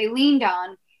person that they leaned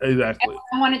on. Exactly. And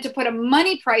I wanted to put a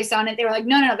money price on it. They were like,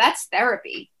 no, that's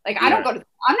therapy. Like, I don't go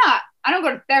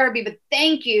to therapy, but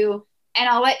thank you. And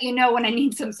I'll let you know when I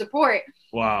need some support.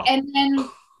 Wow. And then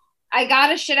I got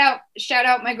to shout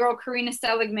out my girl, Karina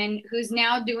Seligman, who's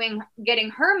now getting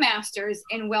her master's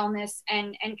in wellness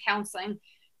and counseling.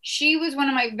 She was one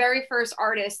of my very first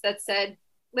artists that said,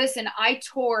 listen, I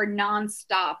tour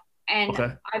nonstop.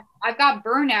 And I've got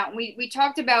burnout. We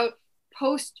talked about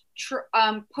post-tour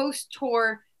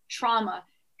trauma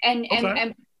and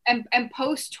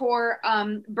post-tour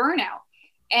burnout.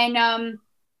 And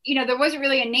there wasn't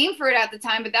really a name for it at the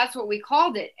time, but that's what we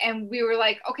called it. And we were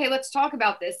like, okay, let's talk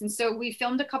about this. And so we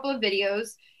filmed a couple of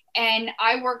videos, and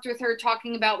I worked with her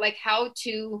talking about how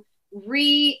to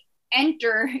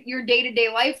re-enter your day-to-day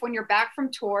life when you're back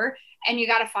from tour, and you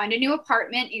got to find a new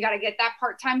apartment. You got to get that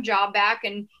part-time job back,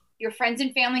 and your friends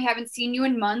and family haven't seen you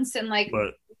in months. And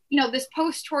this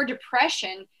post-tour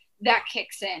depression that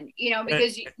kicks in,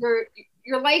 because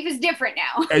your life is different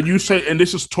now. And you say, and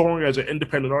this is touring as an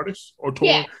independent artist or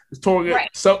touring? Yeah. It's touring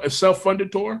a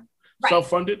self-funded tour? Right.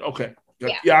 Self-funded? Okay.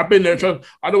 Yeah, I've been there.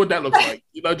 I know what that looks like.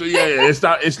 It's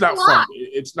not fun.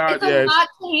 It's not. It's a lot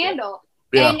to handle.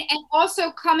 Yeah. And also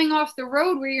coming off the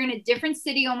road where you're in a different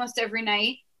city almost every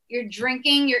night. you're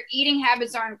drinking, your eating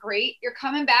habits aren't great. You're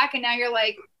coming back and now you're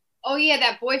like, oh yeah,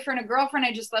 that boyfriend or girlfriend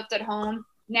I just left at home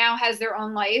now has their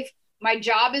own life. My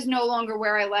job is no longer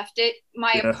where I left it.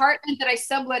 My apartment that I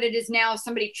subletted is now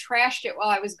somebody trashed it while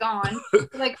I was gone.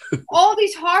 Like all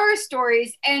these horror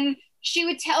stories. And she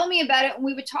would tell me about it and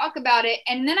we would talk about it.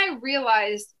 And then I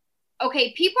realized,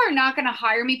 okay, people are not going to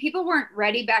hire me. People weren't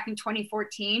ready back in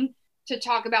 2014 to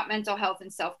talk about mental health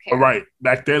and self-care. Right.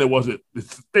 Back then it wasn't.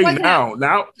 It's a thing now.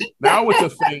 Now it's a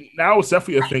thing. Now it's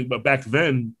definitely a thing. But back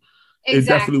then it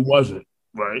definitely wasn't.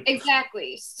 Right.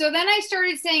 Exactly. So then I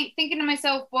started thinking to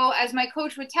myself, well, as my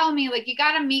coach would tell me, like, you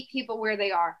got to meet people where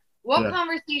they are. What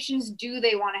conversations do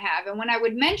they want to have? And when I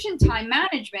would mention time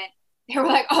management, they were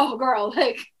like, oh girl,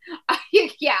 like, I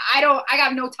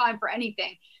got no time for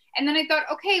anything. And then I thought,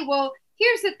 okay, well,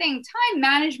 here's the thing. Time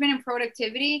management and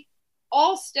productivity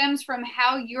all stems from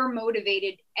how you're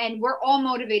motivated, and we're all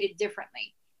motivated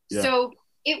differently. Yeah. So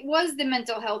it was the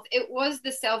mental health, it was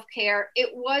the self-care, it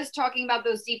was talking about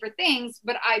those deeper things,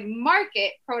 but I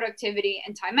market productivity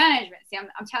and time management. See,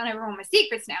 I'm telling everyone my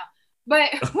secrets now.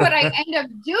 But what I end up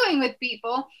doing with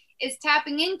people is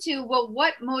tapping into, well,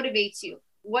 what motivates you?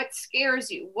 What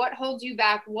scares you? What holds you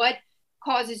back? What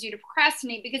causes you to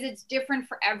procrastinate? Because it's different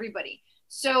for everybody.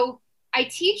 So I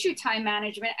teach you time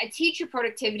management, I teach you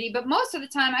productivity, but most of the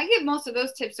time I give most of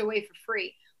those tips away for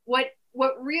free.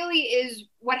 What really is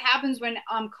what happens when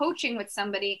I'm coaching with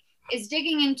somebody is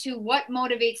digging into what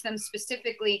motivates them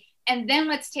specifically. And then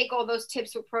let's take all those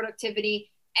tips with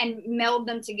productivity and meld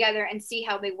them together and see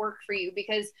how they work for you.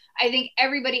 Because I think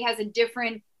everybody has a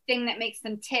different thing that makes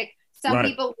them tick. Some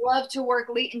people love to work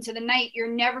late into the night. You're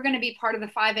never going to be part of the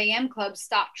 5 a.m. club.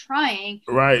 Stop trying.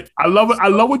 Right. I love it. I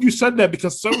love when you said that,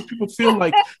 because some people feel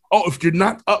like, oh, if you're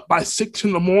not up by 6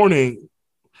 a.m,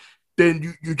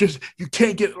 then you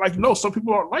can't get, like, no, some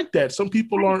people aren't like that. Some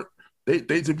people aren't, they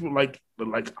people like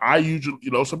I usually,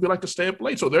 some people like to stay up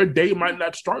late. So their day might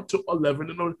not start till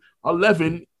 11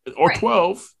 or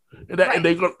 12. And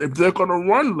they're going to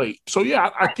run late. So,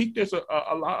 yeah, I think there's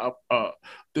a lot of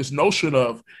this notion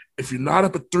of, if you're not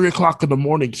up at 3 o'clock in the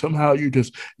morning, somehow you're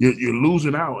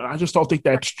losing out. And I just don't think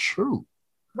that's true.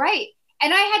 Right.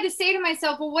 And I had to say to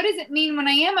myself, well, what does it mean when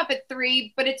I am up at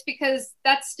 3, but it's because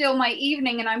that's still my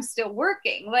evening and I'm still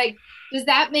working? Like, does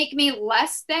that make me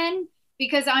less than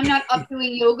because I'm not up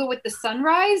doing yoga with the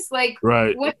sunrise? Like,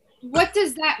 what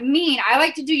does that mean? I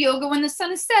like to do yoga when the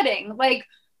sun is setting. Like,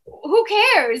 who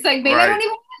cares? Like, maybe I don't even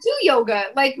want to do yoga.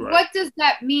 Like, what does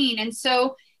that mean? And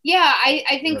so, yeah,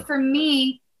 I think for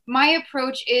me, my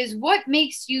approach is what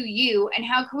makes you you, and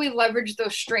how can we leverage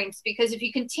those strengths? Because if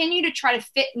you continue to try to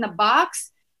fit in the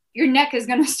box, your neck is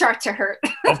going to start to hurt.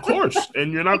 Of course.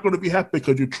 And you're not going to be happy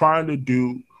because you're trying to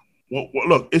do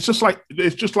look, it's just like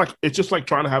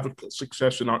trying to have a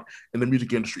success in the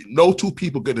music industry. No two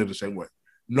people get it the same way.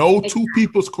 No two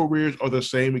people's careers are the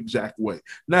same exact way.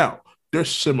 Now,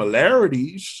 there's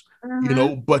similarities,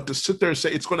 but to sit there and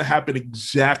say it's going to happen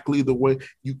exactly the way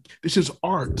this is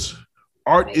art.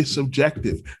 Art is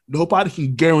subjective. Nobody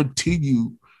can guarantee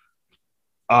you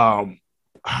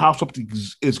how something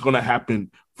is going to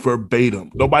happen verbatim.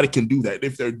 Nobody can do that.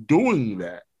 If they're doing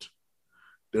that,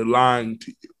 they're lying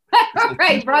to you.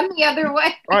 Right, run the other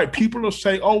way. Right, people will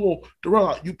say, "Oh, well,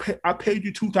 Darrell, I paid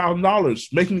you $2,000,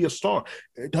 making me a star."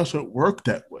 It doesn't work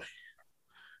that way.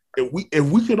 If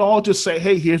we could all just say,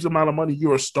 "Hey, here's the amount of money,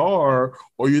 you're a star,"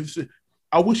 or you're.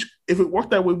 I wish if it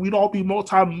worked that way, we'd all be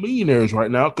multi-millionaires right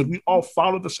now because we all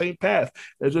follow the same path.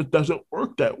 It just doesn't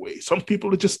work that way. Some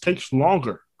people, it just takes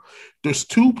longer. There's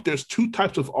two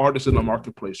types of artists in the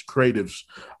marketplace, creatives.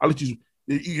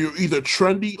 You're either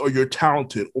trendy or you're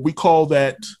talented. Or we call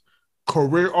that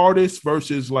career artists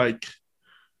versus right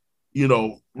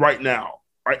now.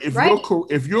 Right?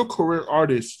 If you're a career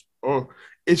artist, or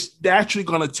it's naturally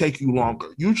going to take you longer.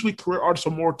 Usually career artists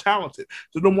are more talented.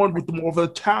 They're the one with more of a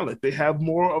talent. They have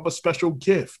more of a special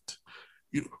gift.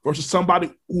 Versus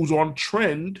somebody who's on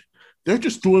trend, they're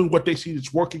just doing what they see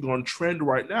that's working on trend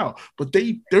right now. But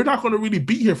they're not going to really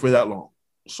be here for that long.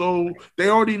 So they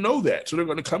already know that. So they're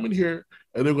going to come in here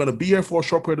and they're going to be here for a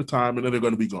short period of time and then they're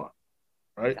going to be gone.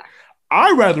 Right? Exactly.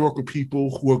 I'd rather work with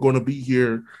people who are going to be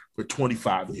here for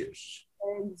 25 years.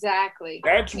 Exactly.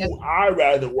 That's who I'd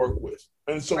rather work with.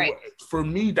 And so for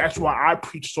me, that's why I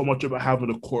preach so much about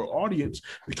having a core audience,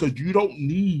 because you don't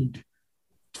need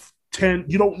 1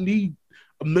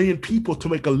 million people to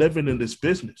make a living in this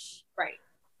business. Right.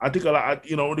 I think a lot,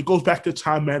 when it goes back to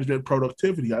time management and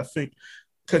productivity, I think,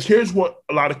 because here's what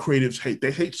a lot of creatives hate.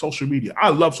 They hate social media. I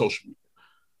love social media,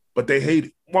 but they hate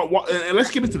it. And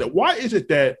let's get into that. Why is it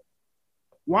that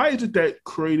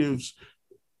creatives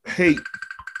hate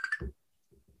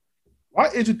Why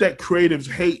is it that creatives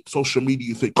hate social media?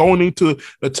 You think going into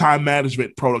the time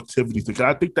management productivity thing?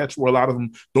 I think that's where a lot of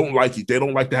them don't like it. They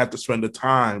don't like to have to spend the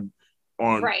time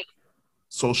on Right.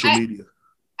 social media.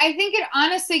 I think it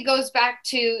honestly goes back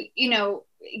to,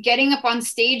 getting up on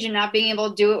stage and not being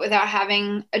able to do it without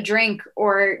having a drink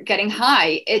or getting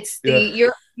high. It's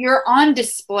you're on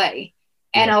display.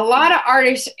 And a lot of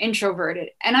artists are introverted.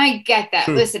 And I get that.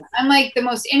 True. Listen, I'm like the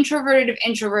most introverted of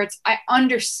introverts. I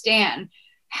understand.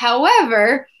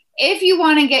 However, if you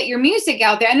want to get your music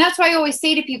out there, and that's why I always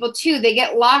say to people too, they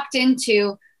get locked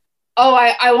into, oh,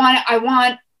 I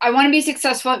want to be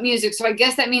successful at music. So I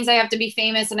guess that means I have to be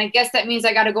famous. And I guess that means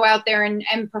I got to go out there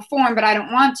and perform, but I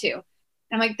don't want to.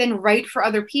 And I'm like, then write for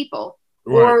other people,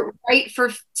 or write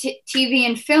for TV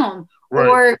and film,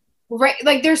 or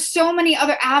like there's so many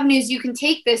other avenues you can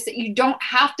take this, that you don't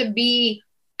have to be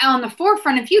on the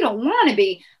forefront if you don't want to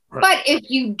be. But if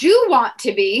you do want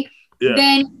to be,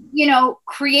 then,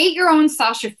 create your own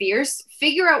Sasha Fierce,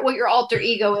 figure out what your alter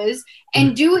ego is,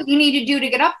 and do what you need to do to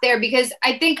get up there. Because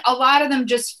I think a lot of them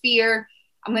just fear,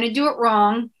 I'm going to do it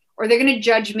wrong, or they're going to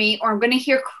judge me, or I'm going to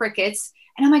hear crickets.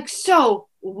 And I'm like, so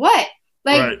what?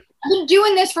 Like, I've been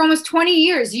doing this for almost 20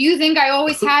 years. You think I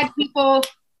always had people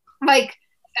like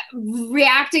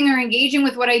reacting or engaging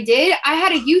with what I did? I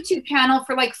had a YouTube channel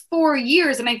for like 4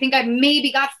 years, and I think I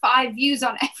maybe got 5 views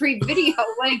on every video.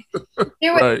 Like,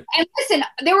 there were, and listen,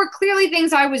 there were clearly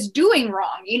things I was doing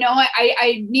wrong.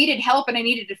 I needed help, and I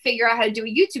needed to figure out how to do a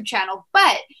YouTube channel,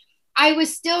 but I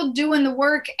was still doing the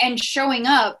work and showing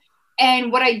up.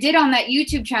 And what I did on that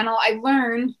YouTube channel, I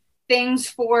learned things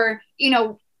for,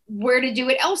 where to do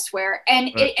it elsewhere.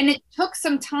 And it took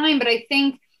some time, but I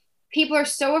think people are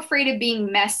so afraid of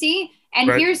being messy. And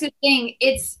here's the thing,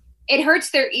 it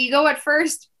hurts their ego at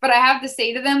first, but I have to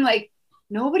say to them, like,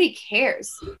 nobody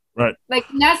cares. Right. Like,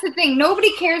 that's the thing.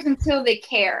 Nobody cares until they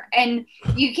care. And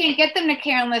you can't get them to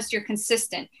care unless you're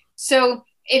consistent. So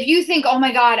if you think, oh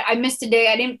my God, I missed a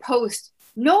day, I didn't post,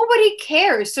 nobody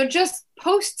cares. So just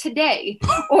post today.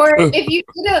 Or if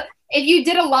you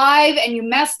did a live and you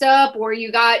messed up, or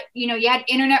you got, you had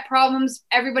internet problems,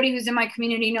 everybody who's in my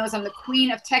community knows I'm the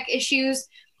queen of tech issues.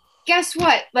 Guess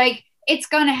what? Like, it's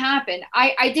going to happen.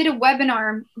 I did a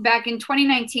webinar back in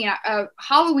 2019,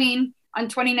 Halloween on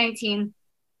 2019.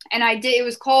 And it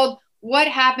was called What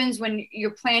Happens When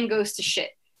Your Plan Goes to Shit.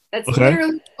 That's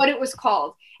literally what it was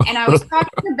called. And I was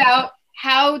talking about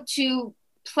how to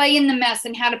play in the mess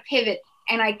and how to pivot.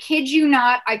 And I kid you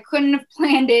not, I couldn't have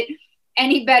planned it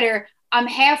any better. I'm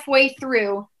halfway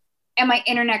through and my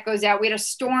internet goes out. We had a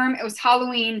storm. It was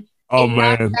Halloween. Oh,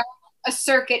 man. A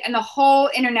circuit, and the whole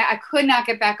internet, I could not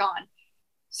get back on.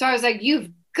 So I was like, you've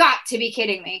got to be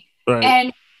kidding me. Right.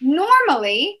 And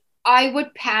normally I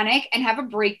would panic and have a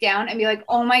breakdown and be like,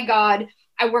 oh my God,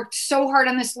 I worked so hard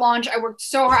on this launch. I worked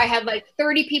so hard. I had like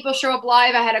 30 people show up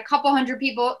live. I had a couple hundred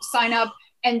people sign up,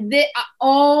 and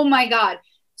oh my God.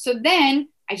 So then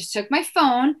I just took my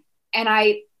phone and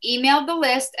I emailed the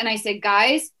list and I said,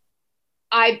 guys,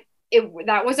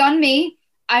 that was on me.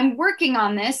 I'm working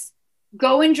on this.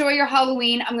 Go enjoy your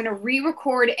Halloween. I'm going to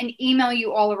re-record and email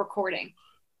you all a recording.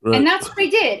 Right. And that's what I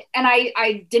did. And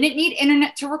I didn't need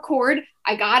internet to record.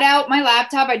 I got out my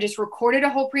laptop. I just recorded a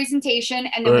whole presentation.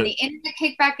 And then when the internet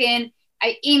kicked back in,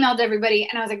 I emailed everybody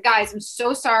and I was like, guys, I'm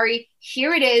so sorry.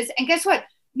 Here it is. And guess what?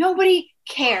 Nobody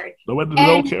cared. Nobody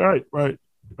don't care. Right.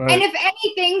 And if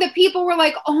anything, the people were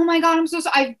like, "Oh my God, I'm so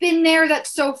sorry. I've been there.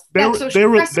 They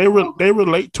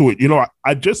relate to it.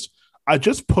 I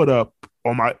just put up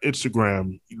on my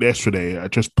Instagram yesterday. I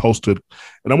just posted,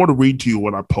 and I want to read to you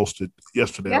what I posted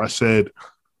yesterday. Yep. I said,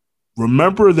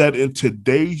 "Remember that in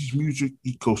today's music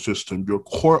ecosystem, your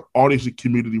core audience and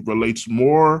community relates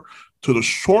more to the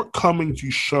shortcomings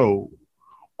you show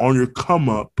on your come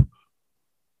up."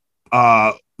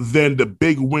 Than the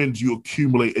big wins you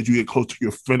accumulate as you get close to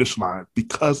your finish line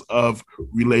because of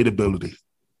relatability.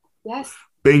 Yes.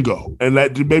 Bingo. And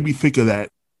that made me think of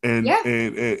that. And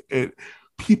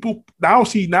people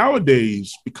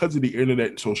nowadays, because of the internet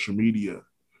and social media,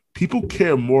 people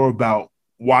care more about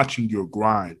watching your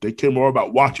grind. They care more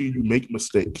about watching you make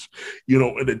mistakes.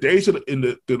 In the days in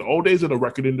the old days of the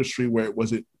record industry where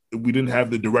we didn't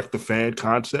have the direct to fan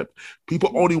concept,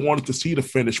 people only wanted to see the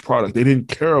finished product. They didn't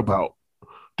care about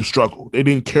the struggle. They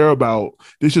didn't care about.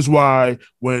 This is why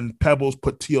when Pebbles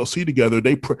put TLC together,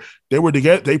 they were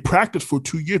together. They practiced for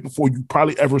 2 years before you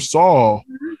probably ever saw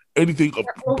anything.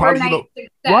 Probably,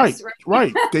 success,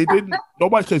 right. They didn't.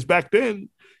 Nobody says back then.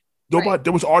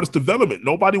 There was artist development.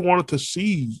 Nobody wanted to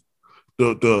see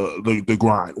the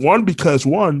grind. Because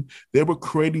they were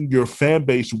creating your fan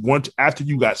base once after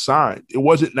you got signed. It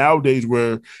wasn't nowadays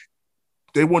where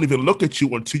they won't even look at you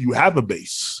until you have a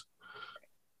base.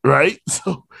 Right.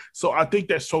 So I think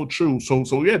that's so true.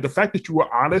 So yeah, the fact that you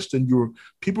were honest and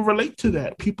people relate to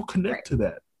that. People connect to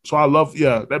that. So I love,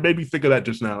 that made me think of that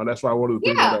just now. And that's why I wanted to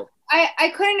bring that up.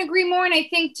 I couldn't agree more. And I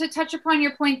think to touch upon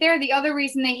your point there, the other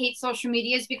reason they hate social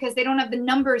media is because they don't have the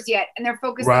numbers yet and they're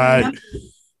focused on the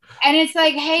numbers. And it's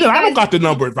like, hey, guys, I don't got the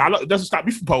numbers. It doesn't stop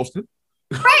me from posting.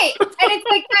 Right. And it's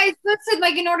like, guys, listen,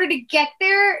 like in order to get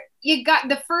there, you got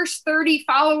the first 30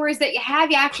 followers that you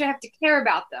actually have to care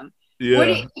about them. Yeah.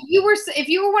 If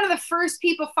you were one of the first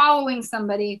people following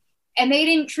somebody and they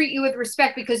didn't treat you with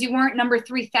respect because you weren't number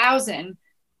 3,000,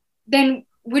 then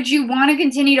would you want to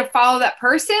continue to follow that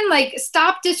person? Like,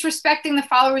 stop disrespecting the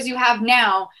followers you have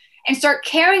now and start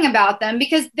caring about them,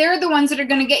 because they're the ones that are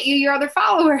going to get you your other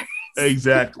followers.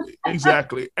 Exactly.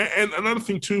 And another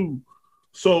thing too.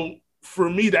 So for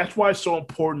me, that's why it's so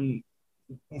important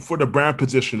for the brand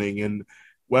positioning. And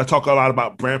when I talk a lot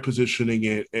about brand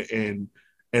positioning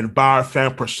and buyer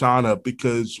fan persona,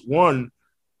 because one,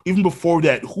 even before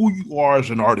that, who you are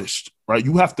as an artist, right?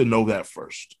 You have to know that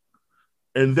first.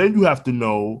 And then you have to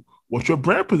know what your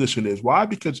brand position is. Why?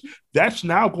 Because that's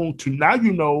now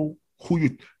you know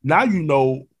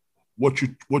what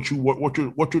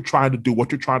you're trying to do,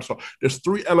 what you're trying to solve. There's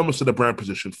 3 elements of the brand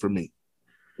position for me.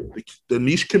 The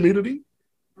niche community,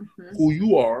 who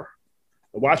you are,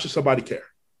 and why should somebody care?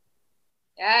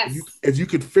 Yes. If you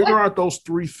could figure out those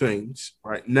 3 things,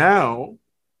 right now,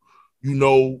 you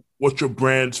know what your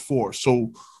brand's for.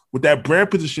 So with that brand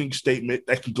positioning statement,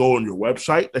 that can go on your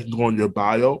website, that can go on your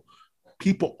bio,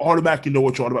 people automatically know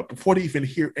what you're all about before they even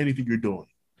hear anything you're doing,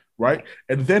 right?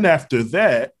 And then after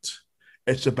that,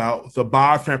 it's about the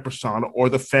buyer fan persona or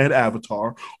the fan avatar,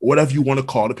 or whatever you want to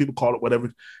call it. People call it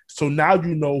whatever. So now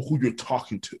you know who you're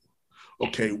talking to.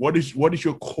 Okay, what is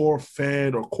your core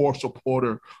fan or core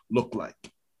supporter look like?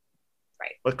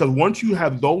 Right. Because once you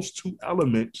have those 2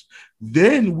 elements,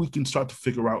 then we can start to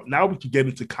figure out, now we can get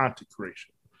into content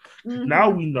creation. Now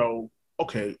we know,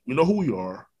 okay, we know who we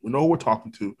are, we know who we're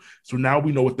talking to. So now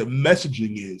we know what the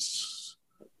messaging is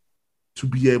to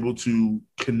be able to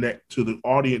connect to the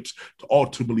audience to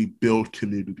ultimately build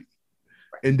community.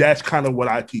 Right. And that's kind of what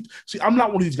I teach. See, I'm not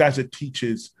one of these guys that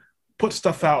teaches put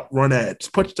stuff out, run ads,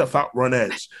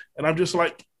 And I'm just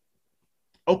like,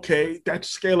 okay,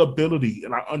 that's scalability.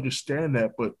 And I understand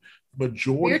that, but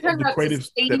majority of the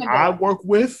creatives that I work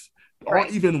with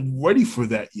aren't even ready for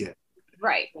that yet.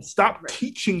 Right. Stop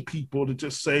teaching people to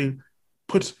just say,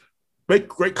 make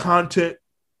great content,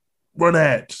 run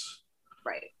ads.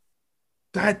 Right.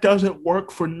 That doesn't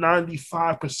work for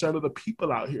 95% of the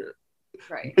people out here.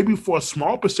 Right. Maybe for a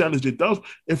small percentage it does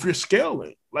if you're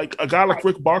scaling. Like a guy like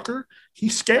Rick Barker, he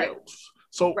scales. Right.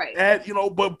 So add,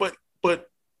 but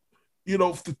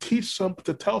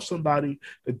to tell somebody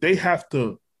that they got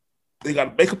to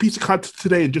make a piece of content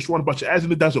today and just run a bunch of ads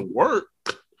and it doesn't work.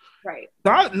 Right.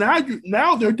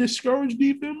 Now they're discouraged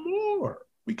even more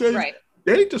because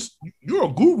you're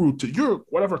a guru you're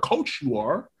whatever coach you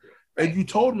are, and you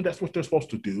told them that's what they're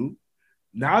supposed to do.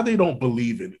 Now they don't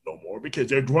believe in it no more because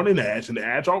they're running ads and the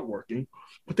ads aren't working,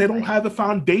 but they don't have the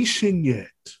foundation yet.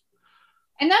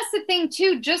 And that's the thing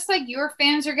too. Just like your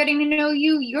fans are getting to know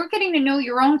you, you're getting to know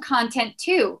your own content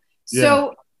too.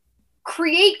 So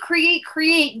create,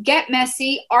 get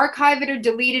messy, archive it or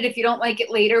delete it if you don't like it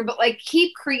later, but like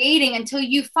keep creating until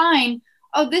you find,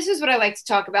 oh, this is what I like to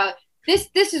talk about.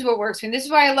 This is what works for me. This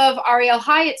is why I love Ariel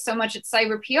Hyatt so much at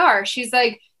Cyber PR. She's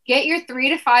like, get your 3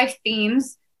 to 5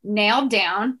 themes nailed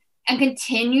down and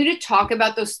continue to talk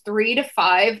about those 3 to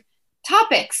 5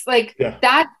 topics. Like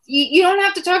that, you don't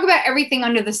have to talk about everything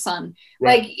under the sun.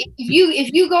 Right. Like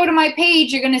if you go to my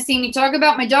page, you're going to see me talk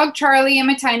about my dog Charlie and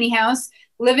my tiny house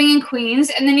living in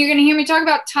Queens. And then you're going to hear me talk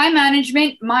about time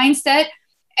management, mindset,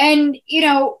 and,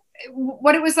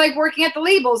 what it was like working at the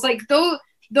labels. Like those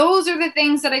are the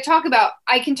things that I talk about.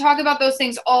 I can talk about those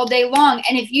things all day long.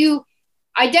 And if you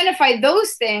identify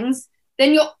those things,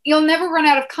 then you'll never run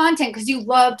out of content because you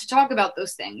love to talk about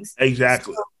those things.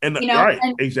 Exactly. So,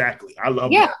 exactly. I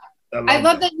love that. I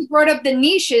love that you brought up the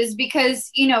niches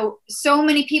because, so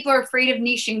many people are afraid of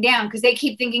niching down because they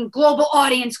keep thinking global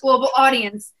audience.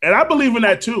 And I believe in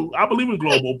that too. I believe in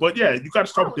global, but you got to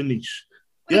start with the niche.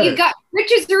 Well, you got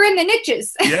riches are in the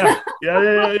niches.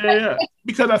 Yeah.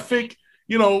 Because I think,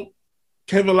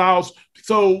 Kevin Liles.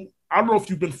 So I don't know if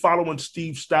you've been following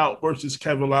Steve Stout versus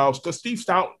Kevin Liles, because Steve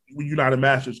Stout with United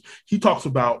Masters, he talks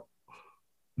about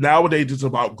nowadays it's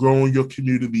about growing your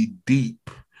community deep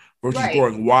versus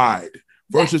growing wide.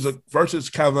 Versus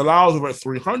Kevin Liles over at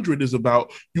 300 is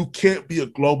about you can't be a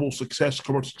global success,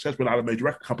 commercial success without a major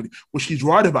record company, which he's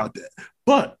right about that.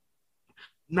 But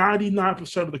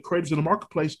 99% of the creators in the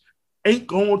marketplace ain't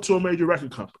going to a major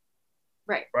record company.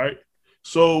 Right. Right.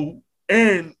 So,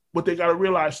 and what they got to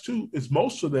realize too is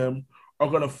most of them are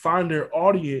going to find their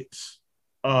audience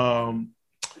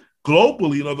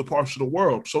globally in other parts of the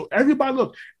world. So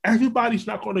everybody's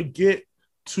not going to get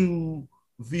to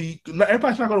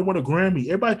everybody's not going to win a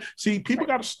Grammy. People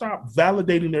got to stop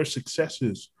validating their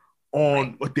successes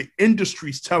on what the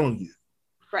industry's telling you.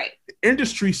 Right. The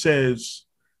industry says,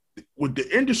 what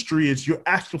the industry is, you're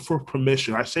asking for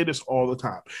permission. I say this all the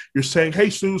time. You're saying, hey,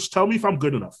 Suze, tell me if I'm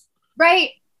good enough. Right.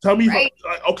 Tell me if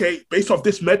okay, based off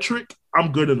this metric,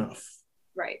 I'm good enough.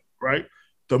 Right. Right.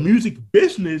 The music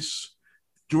business,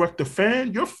 your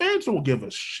fans don't give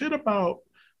a shit about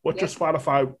what your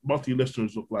Spotify monthly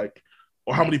listeners look like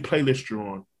or how many playlists you're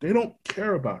on. They don't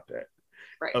care about that.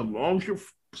 Right. As long as you're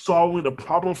solving the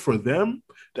problem for them,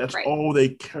 that's all they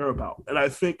care about. And I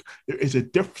think there is a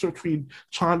difference between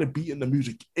trying to be in the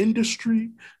music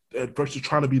industry versus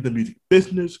trying to be in the music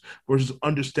business versus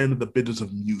understanding the business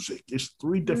of music. It's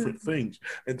three different things.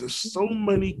 And there's so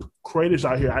many creators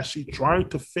out here I see trying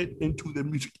to fit into the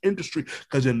music industry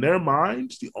because in their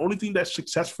minds, the only thing that's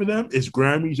success for them is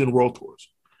Grammys and world tours.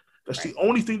 That's the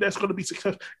only thing that's going to be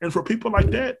success. And for people like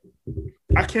that,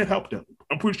 I can't help them.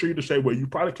 I'm pretty sure you're the same way. You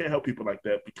probably can't help people like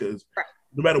that because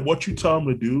no matter what you tell them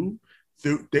to do,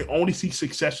 they only see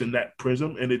success in that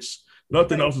prism, and it's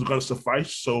nothing else is going to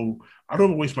suffice. So I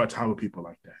don't waste my time with people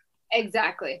like that.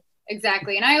 Exactly.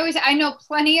 And I know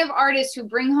plenty of artists who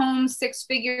bring home six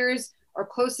figures or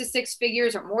close to six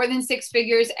figures or more than six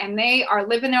figures, and they are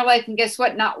living their life. And guess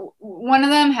what? Not one of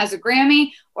them has a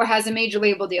Grammy or has a major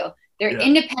label deal. They're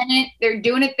independent. They're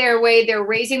doing it their way. They're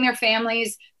raising their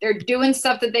families. They're doing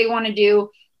stuff that they want to do.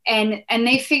 And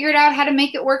they figured out how to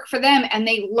make it work for them. And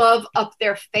they love up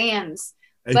their fans.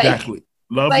 Exactly.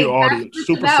 Love your audience.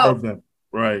 Super serve them.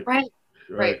 Right.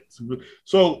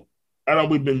 So I know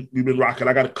we've been rocking.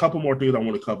 I got a couple more things I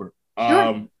want to cover.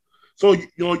 Sure. So,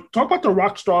 talk about the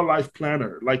Rockstar Life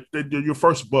Planner, like your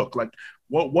first book. Like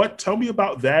what tell me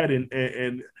about that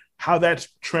and how that's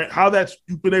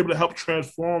you've been able to help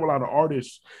transform a lot of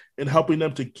artists and helping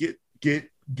them to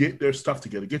get their stuff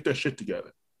together, get their shit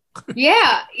together.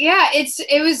 Yeah.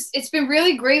 It's been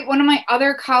really great. One of my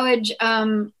other college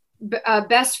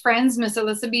best friends, Miss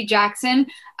Alyssa B. Jackson,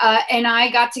 and I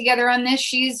got together on this.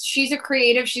 She's a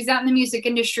creative. She's out in the music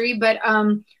industry, but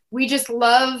we just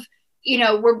love,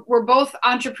 we're both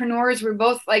entrepreneurs. We're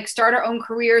both like start our own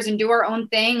careers and do our own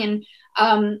thing.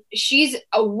 And she's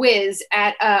a whiz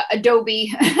at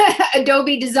Adobe,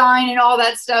 Adobe design and all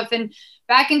that stuff. And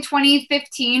back in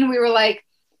 2015, we were like,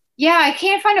 yeah, I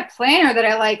can't find a planner that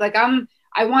I like. Like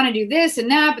I want to do this and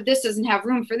that, but this doesn't have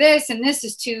room for this. And this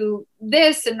is to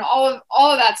this and all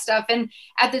of that stuff. And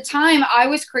at the time I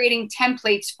was creating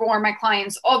templates for my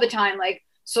clients all the time, like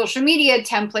social media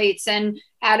templates and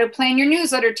how to plan your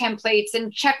newsletter templates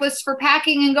and checklists for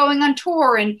packing and going on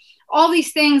tour and all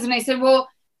these things. And I said, well,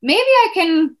 maybe I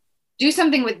can do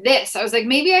something with this. I was like,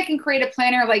 maybe I can create a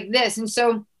planner like this. And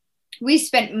so we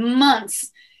spent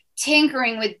months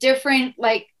tinkering with different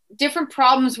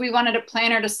problems we wanted a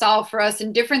planner to solve for us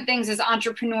and different things as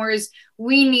entrepreneurs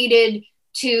we needed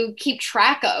to keep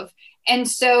track of. And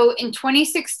so in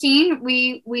 2016,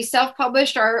 we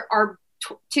self-published our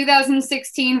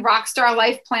 2016 Rockstar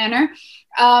Life Planner.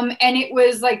 And it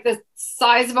was like the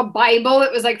size of a Bible.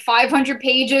 It was like 500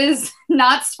 pages,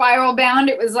 not spiral bound.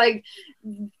 It was like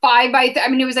 5 by,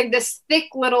 it was like this thick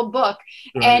little book.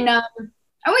 Right. And,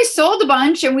 we sold a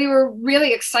bunch and we were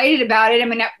really excited about it.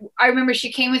 I remember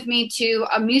she came with me to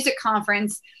a music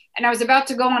conference and I was about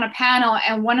to go on a panel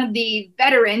and one of the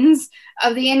veterans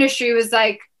of the industry was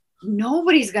like,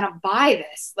 nobody's going to buy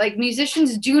this. Like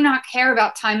musicians do not care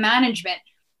about time management.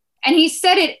 And he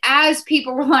said it as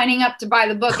people were lining up to buy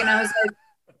the book. And I was like,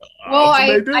 well,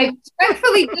 I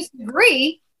respectfully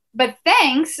disagree, but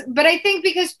thanks. But I think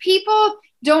because people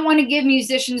don't want to give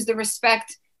musicians the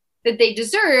respect that they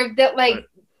deserve, that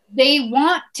they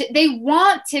want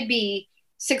to be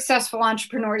successful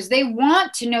entrepreneurs. They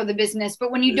want to know the business,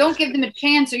 but when you don't give them a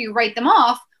chance or you write them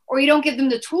off or you don't give them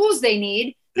the tools they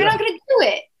need, they're not going to do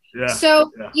it. Yeah.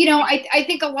 So, I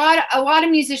think a lot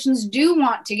of musicians do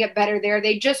want to get better there.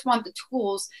 They just want the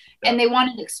tools and they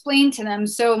want it explained to them.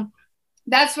 So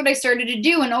that's what I started to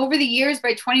do. And over the years,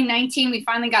 by 2019, we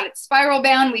finally got it spiral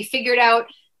bound. We figured out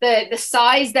the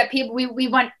size that people, we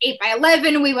went 8 by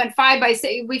 11, we went 5 by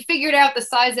 6, we figured out the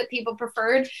size that people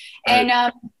preferred. Right.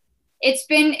 And it's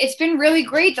been really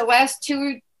great. The last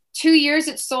two years,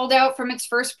 it's sold out from its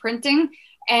first printing.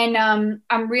 And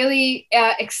I'm really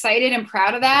excited and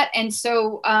proud of that. And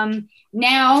so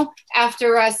now,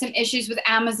 after some issues with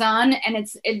Amazon, and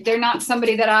they're not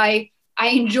somebody that I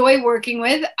enjoy working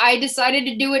with, I decided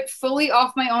to do it fully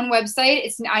off my own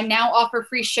website. I now offer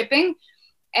free shipping,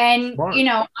 and Smart.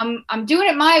 I'm doing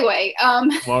it my way.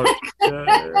 Smart.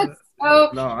 So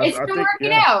No, it's I been think,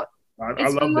 working out. I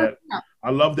love that. I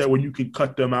love that when you can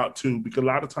cut them out too, because a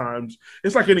lot of times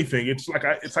it's like anything. It's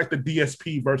like the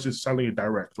DSP versus selling it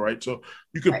direct, right? So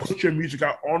you can put your music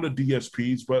out on the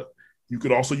DSPs, but you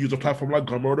could also use a platform like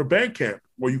Gumroad or Bandcamp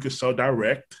where you can sell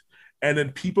direct, and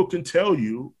then people can tell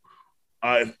you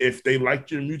if they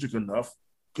like your music enough.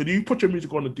 Because you put your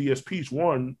music on the DSPs,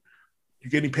 one,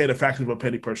 you're getting paid a fraction of a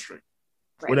penny per stream,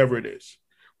 whatever it is.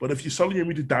 But if you're selling your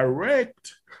music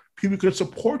direct, people can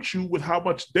support you with how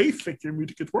much they think your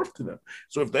music is worth to them.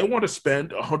 So if they want to spend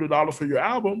 $100 for your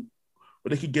album,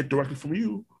 but they can get directly from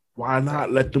you, why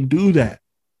not let them do that?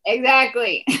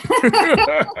 Exactly.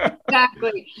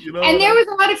 Exactly. And there was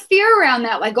a lot of fear around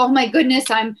that. Like, oh my goodness,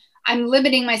 I'm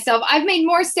limiting myself. I've made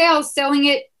more sales selling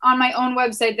it on my own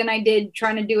website than I did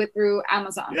trying to do it through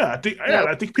Amazon. Yeah,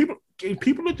 I think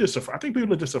people are just afraid. I think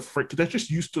people are just afraid because they're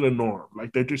just used to the norm.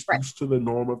 Like they're just used to the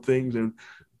norm of things. And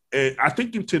I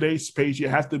think in today's space, you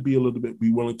have to be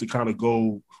be willing to kind of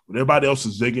go when everybody else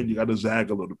is zigging, you got to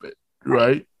zag a little bit,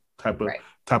 right?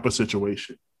 Type of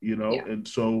situation, Yeah. And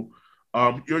so,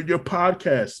 your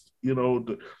podcast,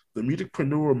 the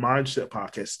Musicpreneur Mindset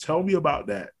podcast. Tell me about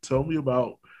that. Tell me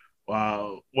about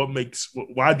why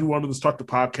do you want to start the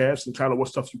podcast and kind of what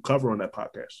stuff you cover on that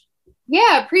podcast.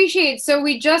 Yeah, appreciate it. So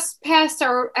we just passed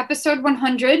our episode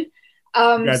 100.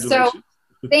 So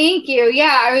thank you.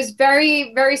 Yeah, I was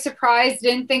very, very surprised.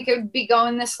 Didn't think it would be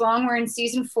going this long. We're in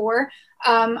season 4.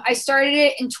 I started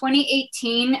it in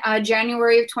 2018,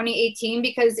 January of 2018,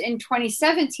 because in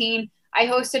 2017, I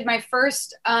hosted my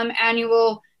first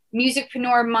annual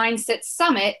Musicpreneur Mindset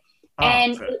Summit.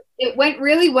 And it went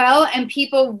really well, and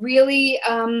people really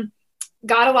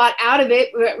got a lot out of it,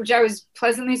 which I was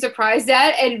pleasantly surprised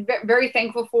at and very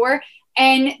thankful for.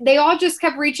 And they all just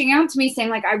kept reaching out to me saying,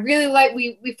 like, I really like,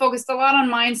 we focused a lot on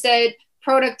mindset,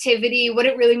 productivity, what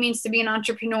it really means to be an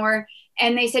entrepreneur.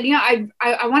 And they said,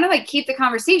 I want to like keep the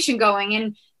conversation going.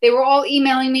 And they were all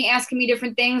emailing me, asking me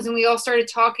different things. And we all started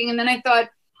talking. And then I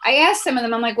asked some of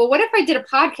them, I'm like, well, what if I did a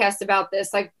podcast about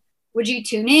this? Like, would you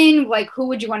tune in? Like, who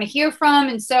would you want to hear from?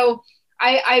 And so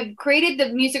I created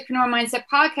the Musicpreneur Mindset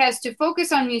podcast to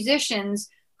focus on musicians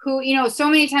who, so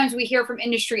many times we hear from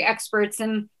industry experts,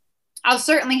 and I'll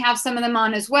certainly have some of them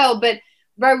on as well. But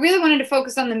I really wanted to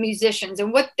focus on the musicians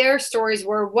and what their stories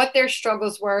were, what their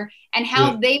struggles were, and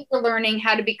how they were learning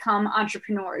how to become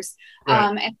entrepreneurs.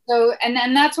 And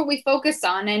then that's what we focused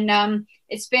on. And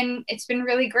it's been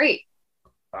really great.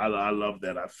 I love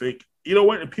that. I think, you know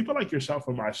what, people like yourself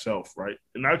and myself, right?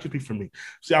 And that could be for me.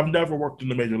 See, I've never worked in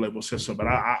the major label system, but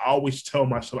I always tell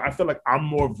myself, I feel like I'm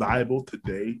more valuable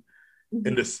today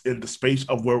in the space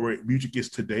of where music is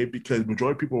today, because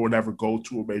majority of people will never go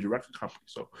to a major record company.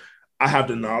 So I have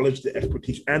the knowledge, the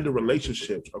expertise, and the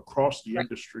relationships across the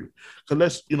industry.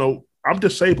 So I'm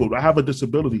disabled. I have a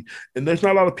disability, and there's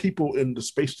not a lot of people in the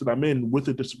space that I'm in with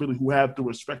a disability who have the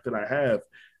respect that I have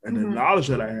and the knowledge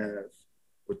that I have,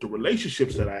 with the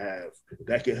relationships that I have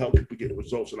that can help people get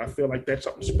results. And I feel like that's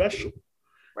something special.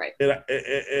 Right.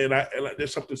 And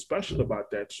there's something special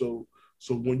about that. So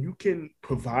when you can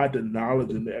provide the knowledge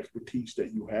and the expertise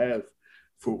that you have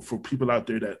for people out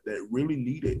there that really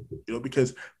need it,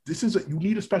 because you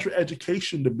need a special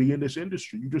education to be in this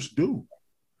industry. You just do.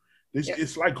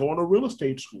 It's like going to real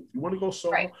estate school. If you want to go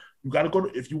sell, you got to go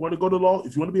to, if you want to go to law,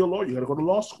 if you want to be a lawyer, you got to go to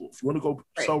law school. If you want to go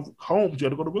sell homes, you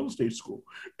got to go to real estate school.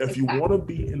 If you want to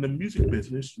be in the music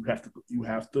business, you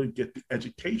have to get the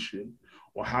education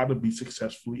on how to be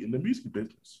successfully in the music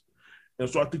business. And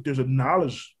so I think there's a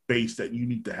knowledge base that you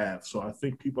need to have. So I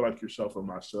think people like yourself and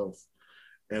myself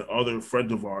and other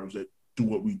friends of ours that do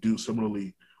what we do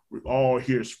similarly, we're all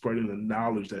here spreading the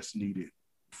knowledge that's needed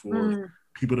for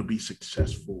people to be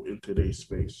successful in today's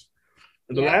space.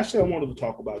 And the last thing I wanted to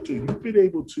talk about too, you've been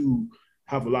able to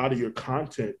have a lot of your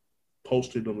content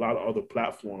posted on a lot of other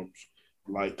platforms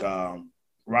like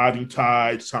Riding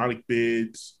Tide, Sonic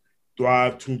Bids,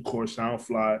 Thrive, TuneCore,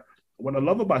 Soundfly. What I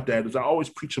love about that is I always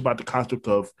preach about the concept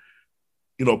of,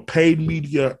 paid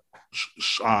media,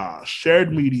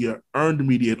 shared media, earned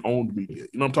media, and owned media.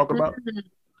 You know what I'm talking about?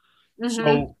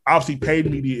 So obviously paid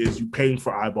media is you paying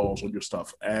for eyeballs on your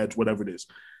stuff, ads, whatever it is.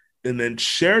 And then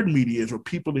shared media is where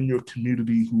people in your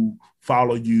community who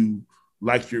follow you,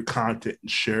 like your content,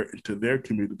 and share it into their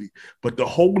community. But the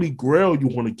holy grail you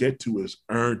want to get to is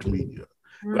earned media.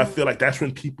 But I feel like that's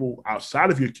when people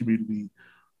outside of your community,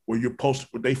 where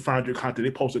they find your content,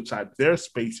 they post inside their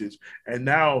spaces, and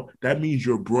now that means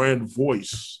your brand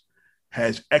voice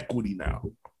has equity now.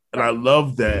 And I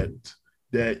love that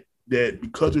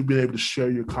because you've been able to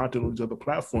share your content on these other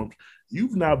platforms,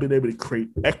 you've now been able to create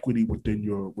equity within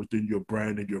your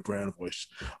brand and your brand voice.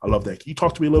 I love that. Can you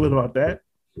talk to me a little bit about that?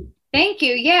 Thank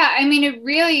you. Yeah, I mean, it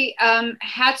really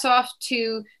hats off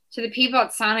to the people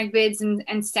at Sonic Bids and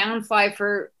Soundfly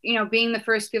for, being the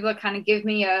first people to kind of give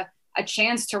me a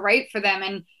chance to write for them.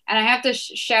 And I have to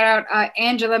shout out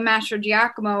Angela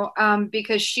Mastrogiacomo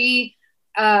because she,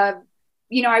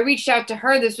 I reached out to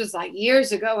her. This was like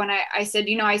years ago. And I said,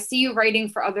 I see you writing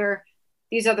for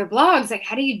these other blogs. Like,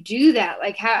 how do you do that?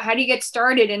 Like, how do you get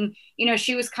started? And,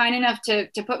 she was kind enough to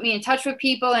put me in touch with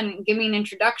people and give me an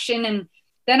introduction. And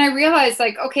then I realized,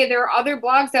 like, okay, there are other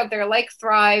blogs out there like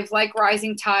Thrive, like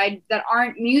Rising Tide, that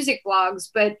aren't music blogs,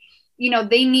 but,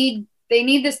 they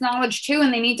need this knowledge too.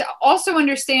 And they need to also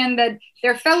understand that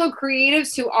their fellow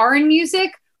creatives who are in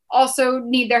music also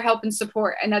need their help and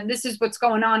support, and that this is what's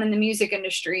going on in the music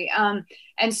industry.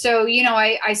 And so,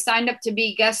 I signed up to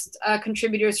be guest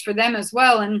contributors for them as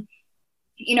well. And,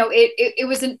 it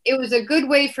was a good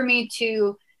way for me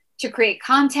to create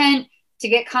content, to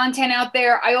get content out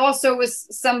there. I also was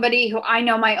somebody who, I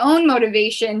know my own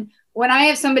motivation. When I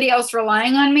have somebody else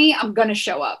relying on me, I'm going to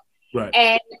show up. Right.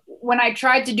 And when I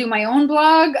tried to do my own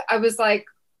blog, I was like,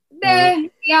 yeah,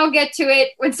 I'll get to it.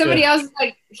 When somebody else is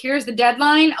like, here's the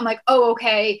deadline, I'm like, oh,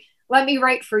 okay, let me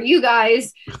write for you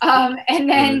guys. And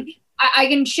then I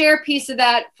can share a piece of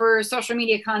that for social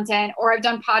media content, or I've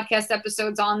done podcast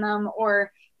episodes on them,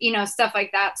 or, stuff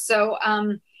like that. So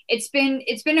it's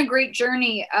been a great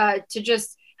journey to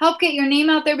just help get your name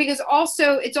out there, because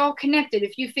also it's all connected.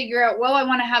 If you figure out, well, I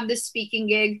want to have this speaking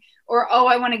gig, or, oh,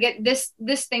 I want to get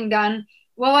this thing done.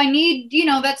 Well, I need,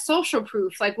 that social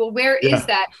proof. Like, well, where is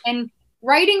that? And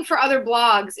writing for other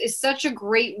blogs is such a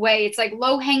great way. It's like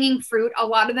low hanging fruit. A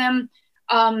lot of them,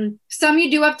 some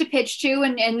you do have to pitch to,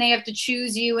 and they have to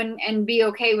choose you and be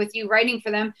okay with you writing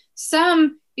for them.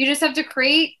 Some you just have to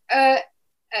create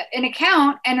an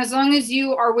account. And as long as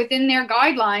you are within their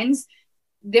guidelines,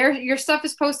 your stuff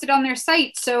is posted on their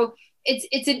site. So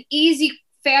it's an easy,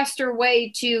 faster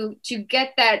way to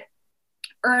get that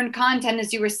earn content,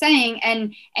 as you were saying,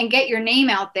 and get your name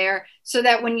out there, so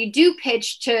that when you do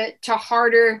pitch to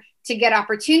harder to get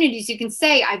opportunities, you can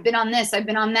say, I've been on this, I've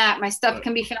been on that, my stuff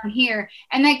can be found here.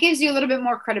 And that gives you a little bit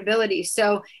more credibility.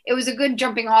 So it was a good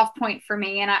jumping off point for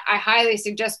me. And I highly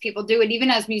suggest people do it, even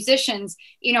as musicians,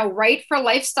 write for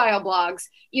lifestyle blogs.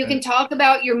 You can talk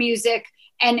about your music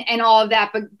and all of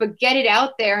that, but get it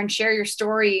out there and share your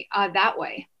story that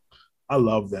way. I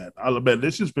love that.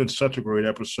 This has been such a great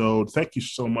episode. Thank you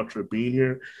so much for being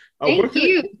here. Thank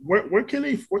you. Where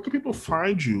can people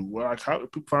find you? Like, how do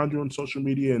people find you on social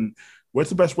media, and what's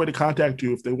the best way to contact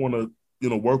you if they want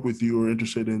to, work with you, or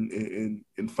interested in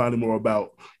finding more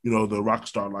about, the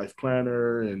Rockstar Life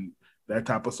Planner and that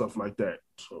type of stuff like that?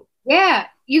 So. Yeah,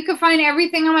 you can find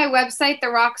everything on my website,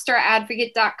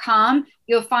 therockstaradvocate.com.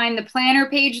 You'll find the planner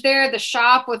page there, the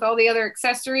shop with all the other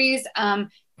accessories.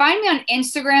 Find me on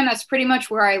Instagram. That's pretty much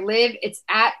where I live. It's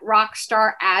at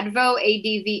Rockstar Advo,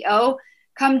 ADVO.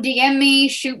 Come DM me,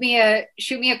 shoot me a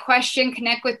question,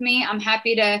 connect with me. I'm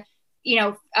happy to,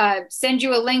 send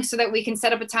you a link so that we can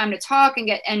set up a time to talk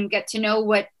and get to know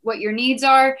what your needs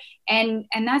are. And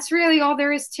that's really all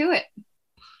there is to it.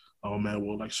 Oh man,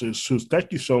 well, like Suze,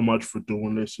 thank you so much for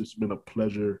doing this. It's been a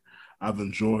pleasure. I've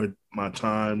enjoyed my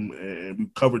time, and we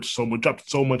covered dropped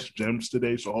so much gems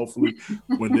today. So hopefully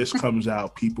when this comes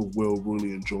out, people will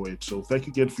really enjoy it. So thank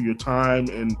you again for your time.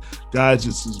 And guys,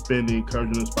 this has been the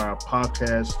Encouraging Inspire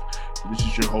podcast. This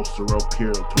is your host, Darrell Pierre.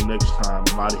 Until next time,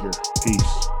 I'm out of here.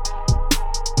 Peace.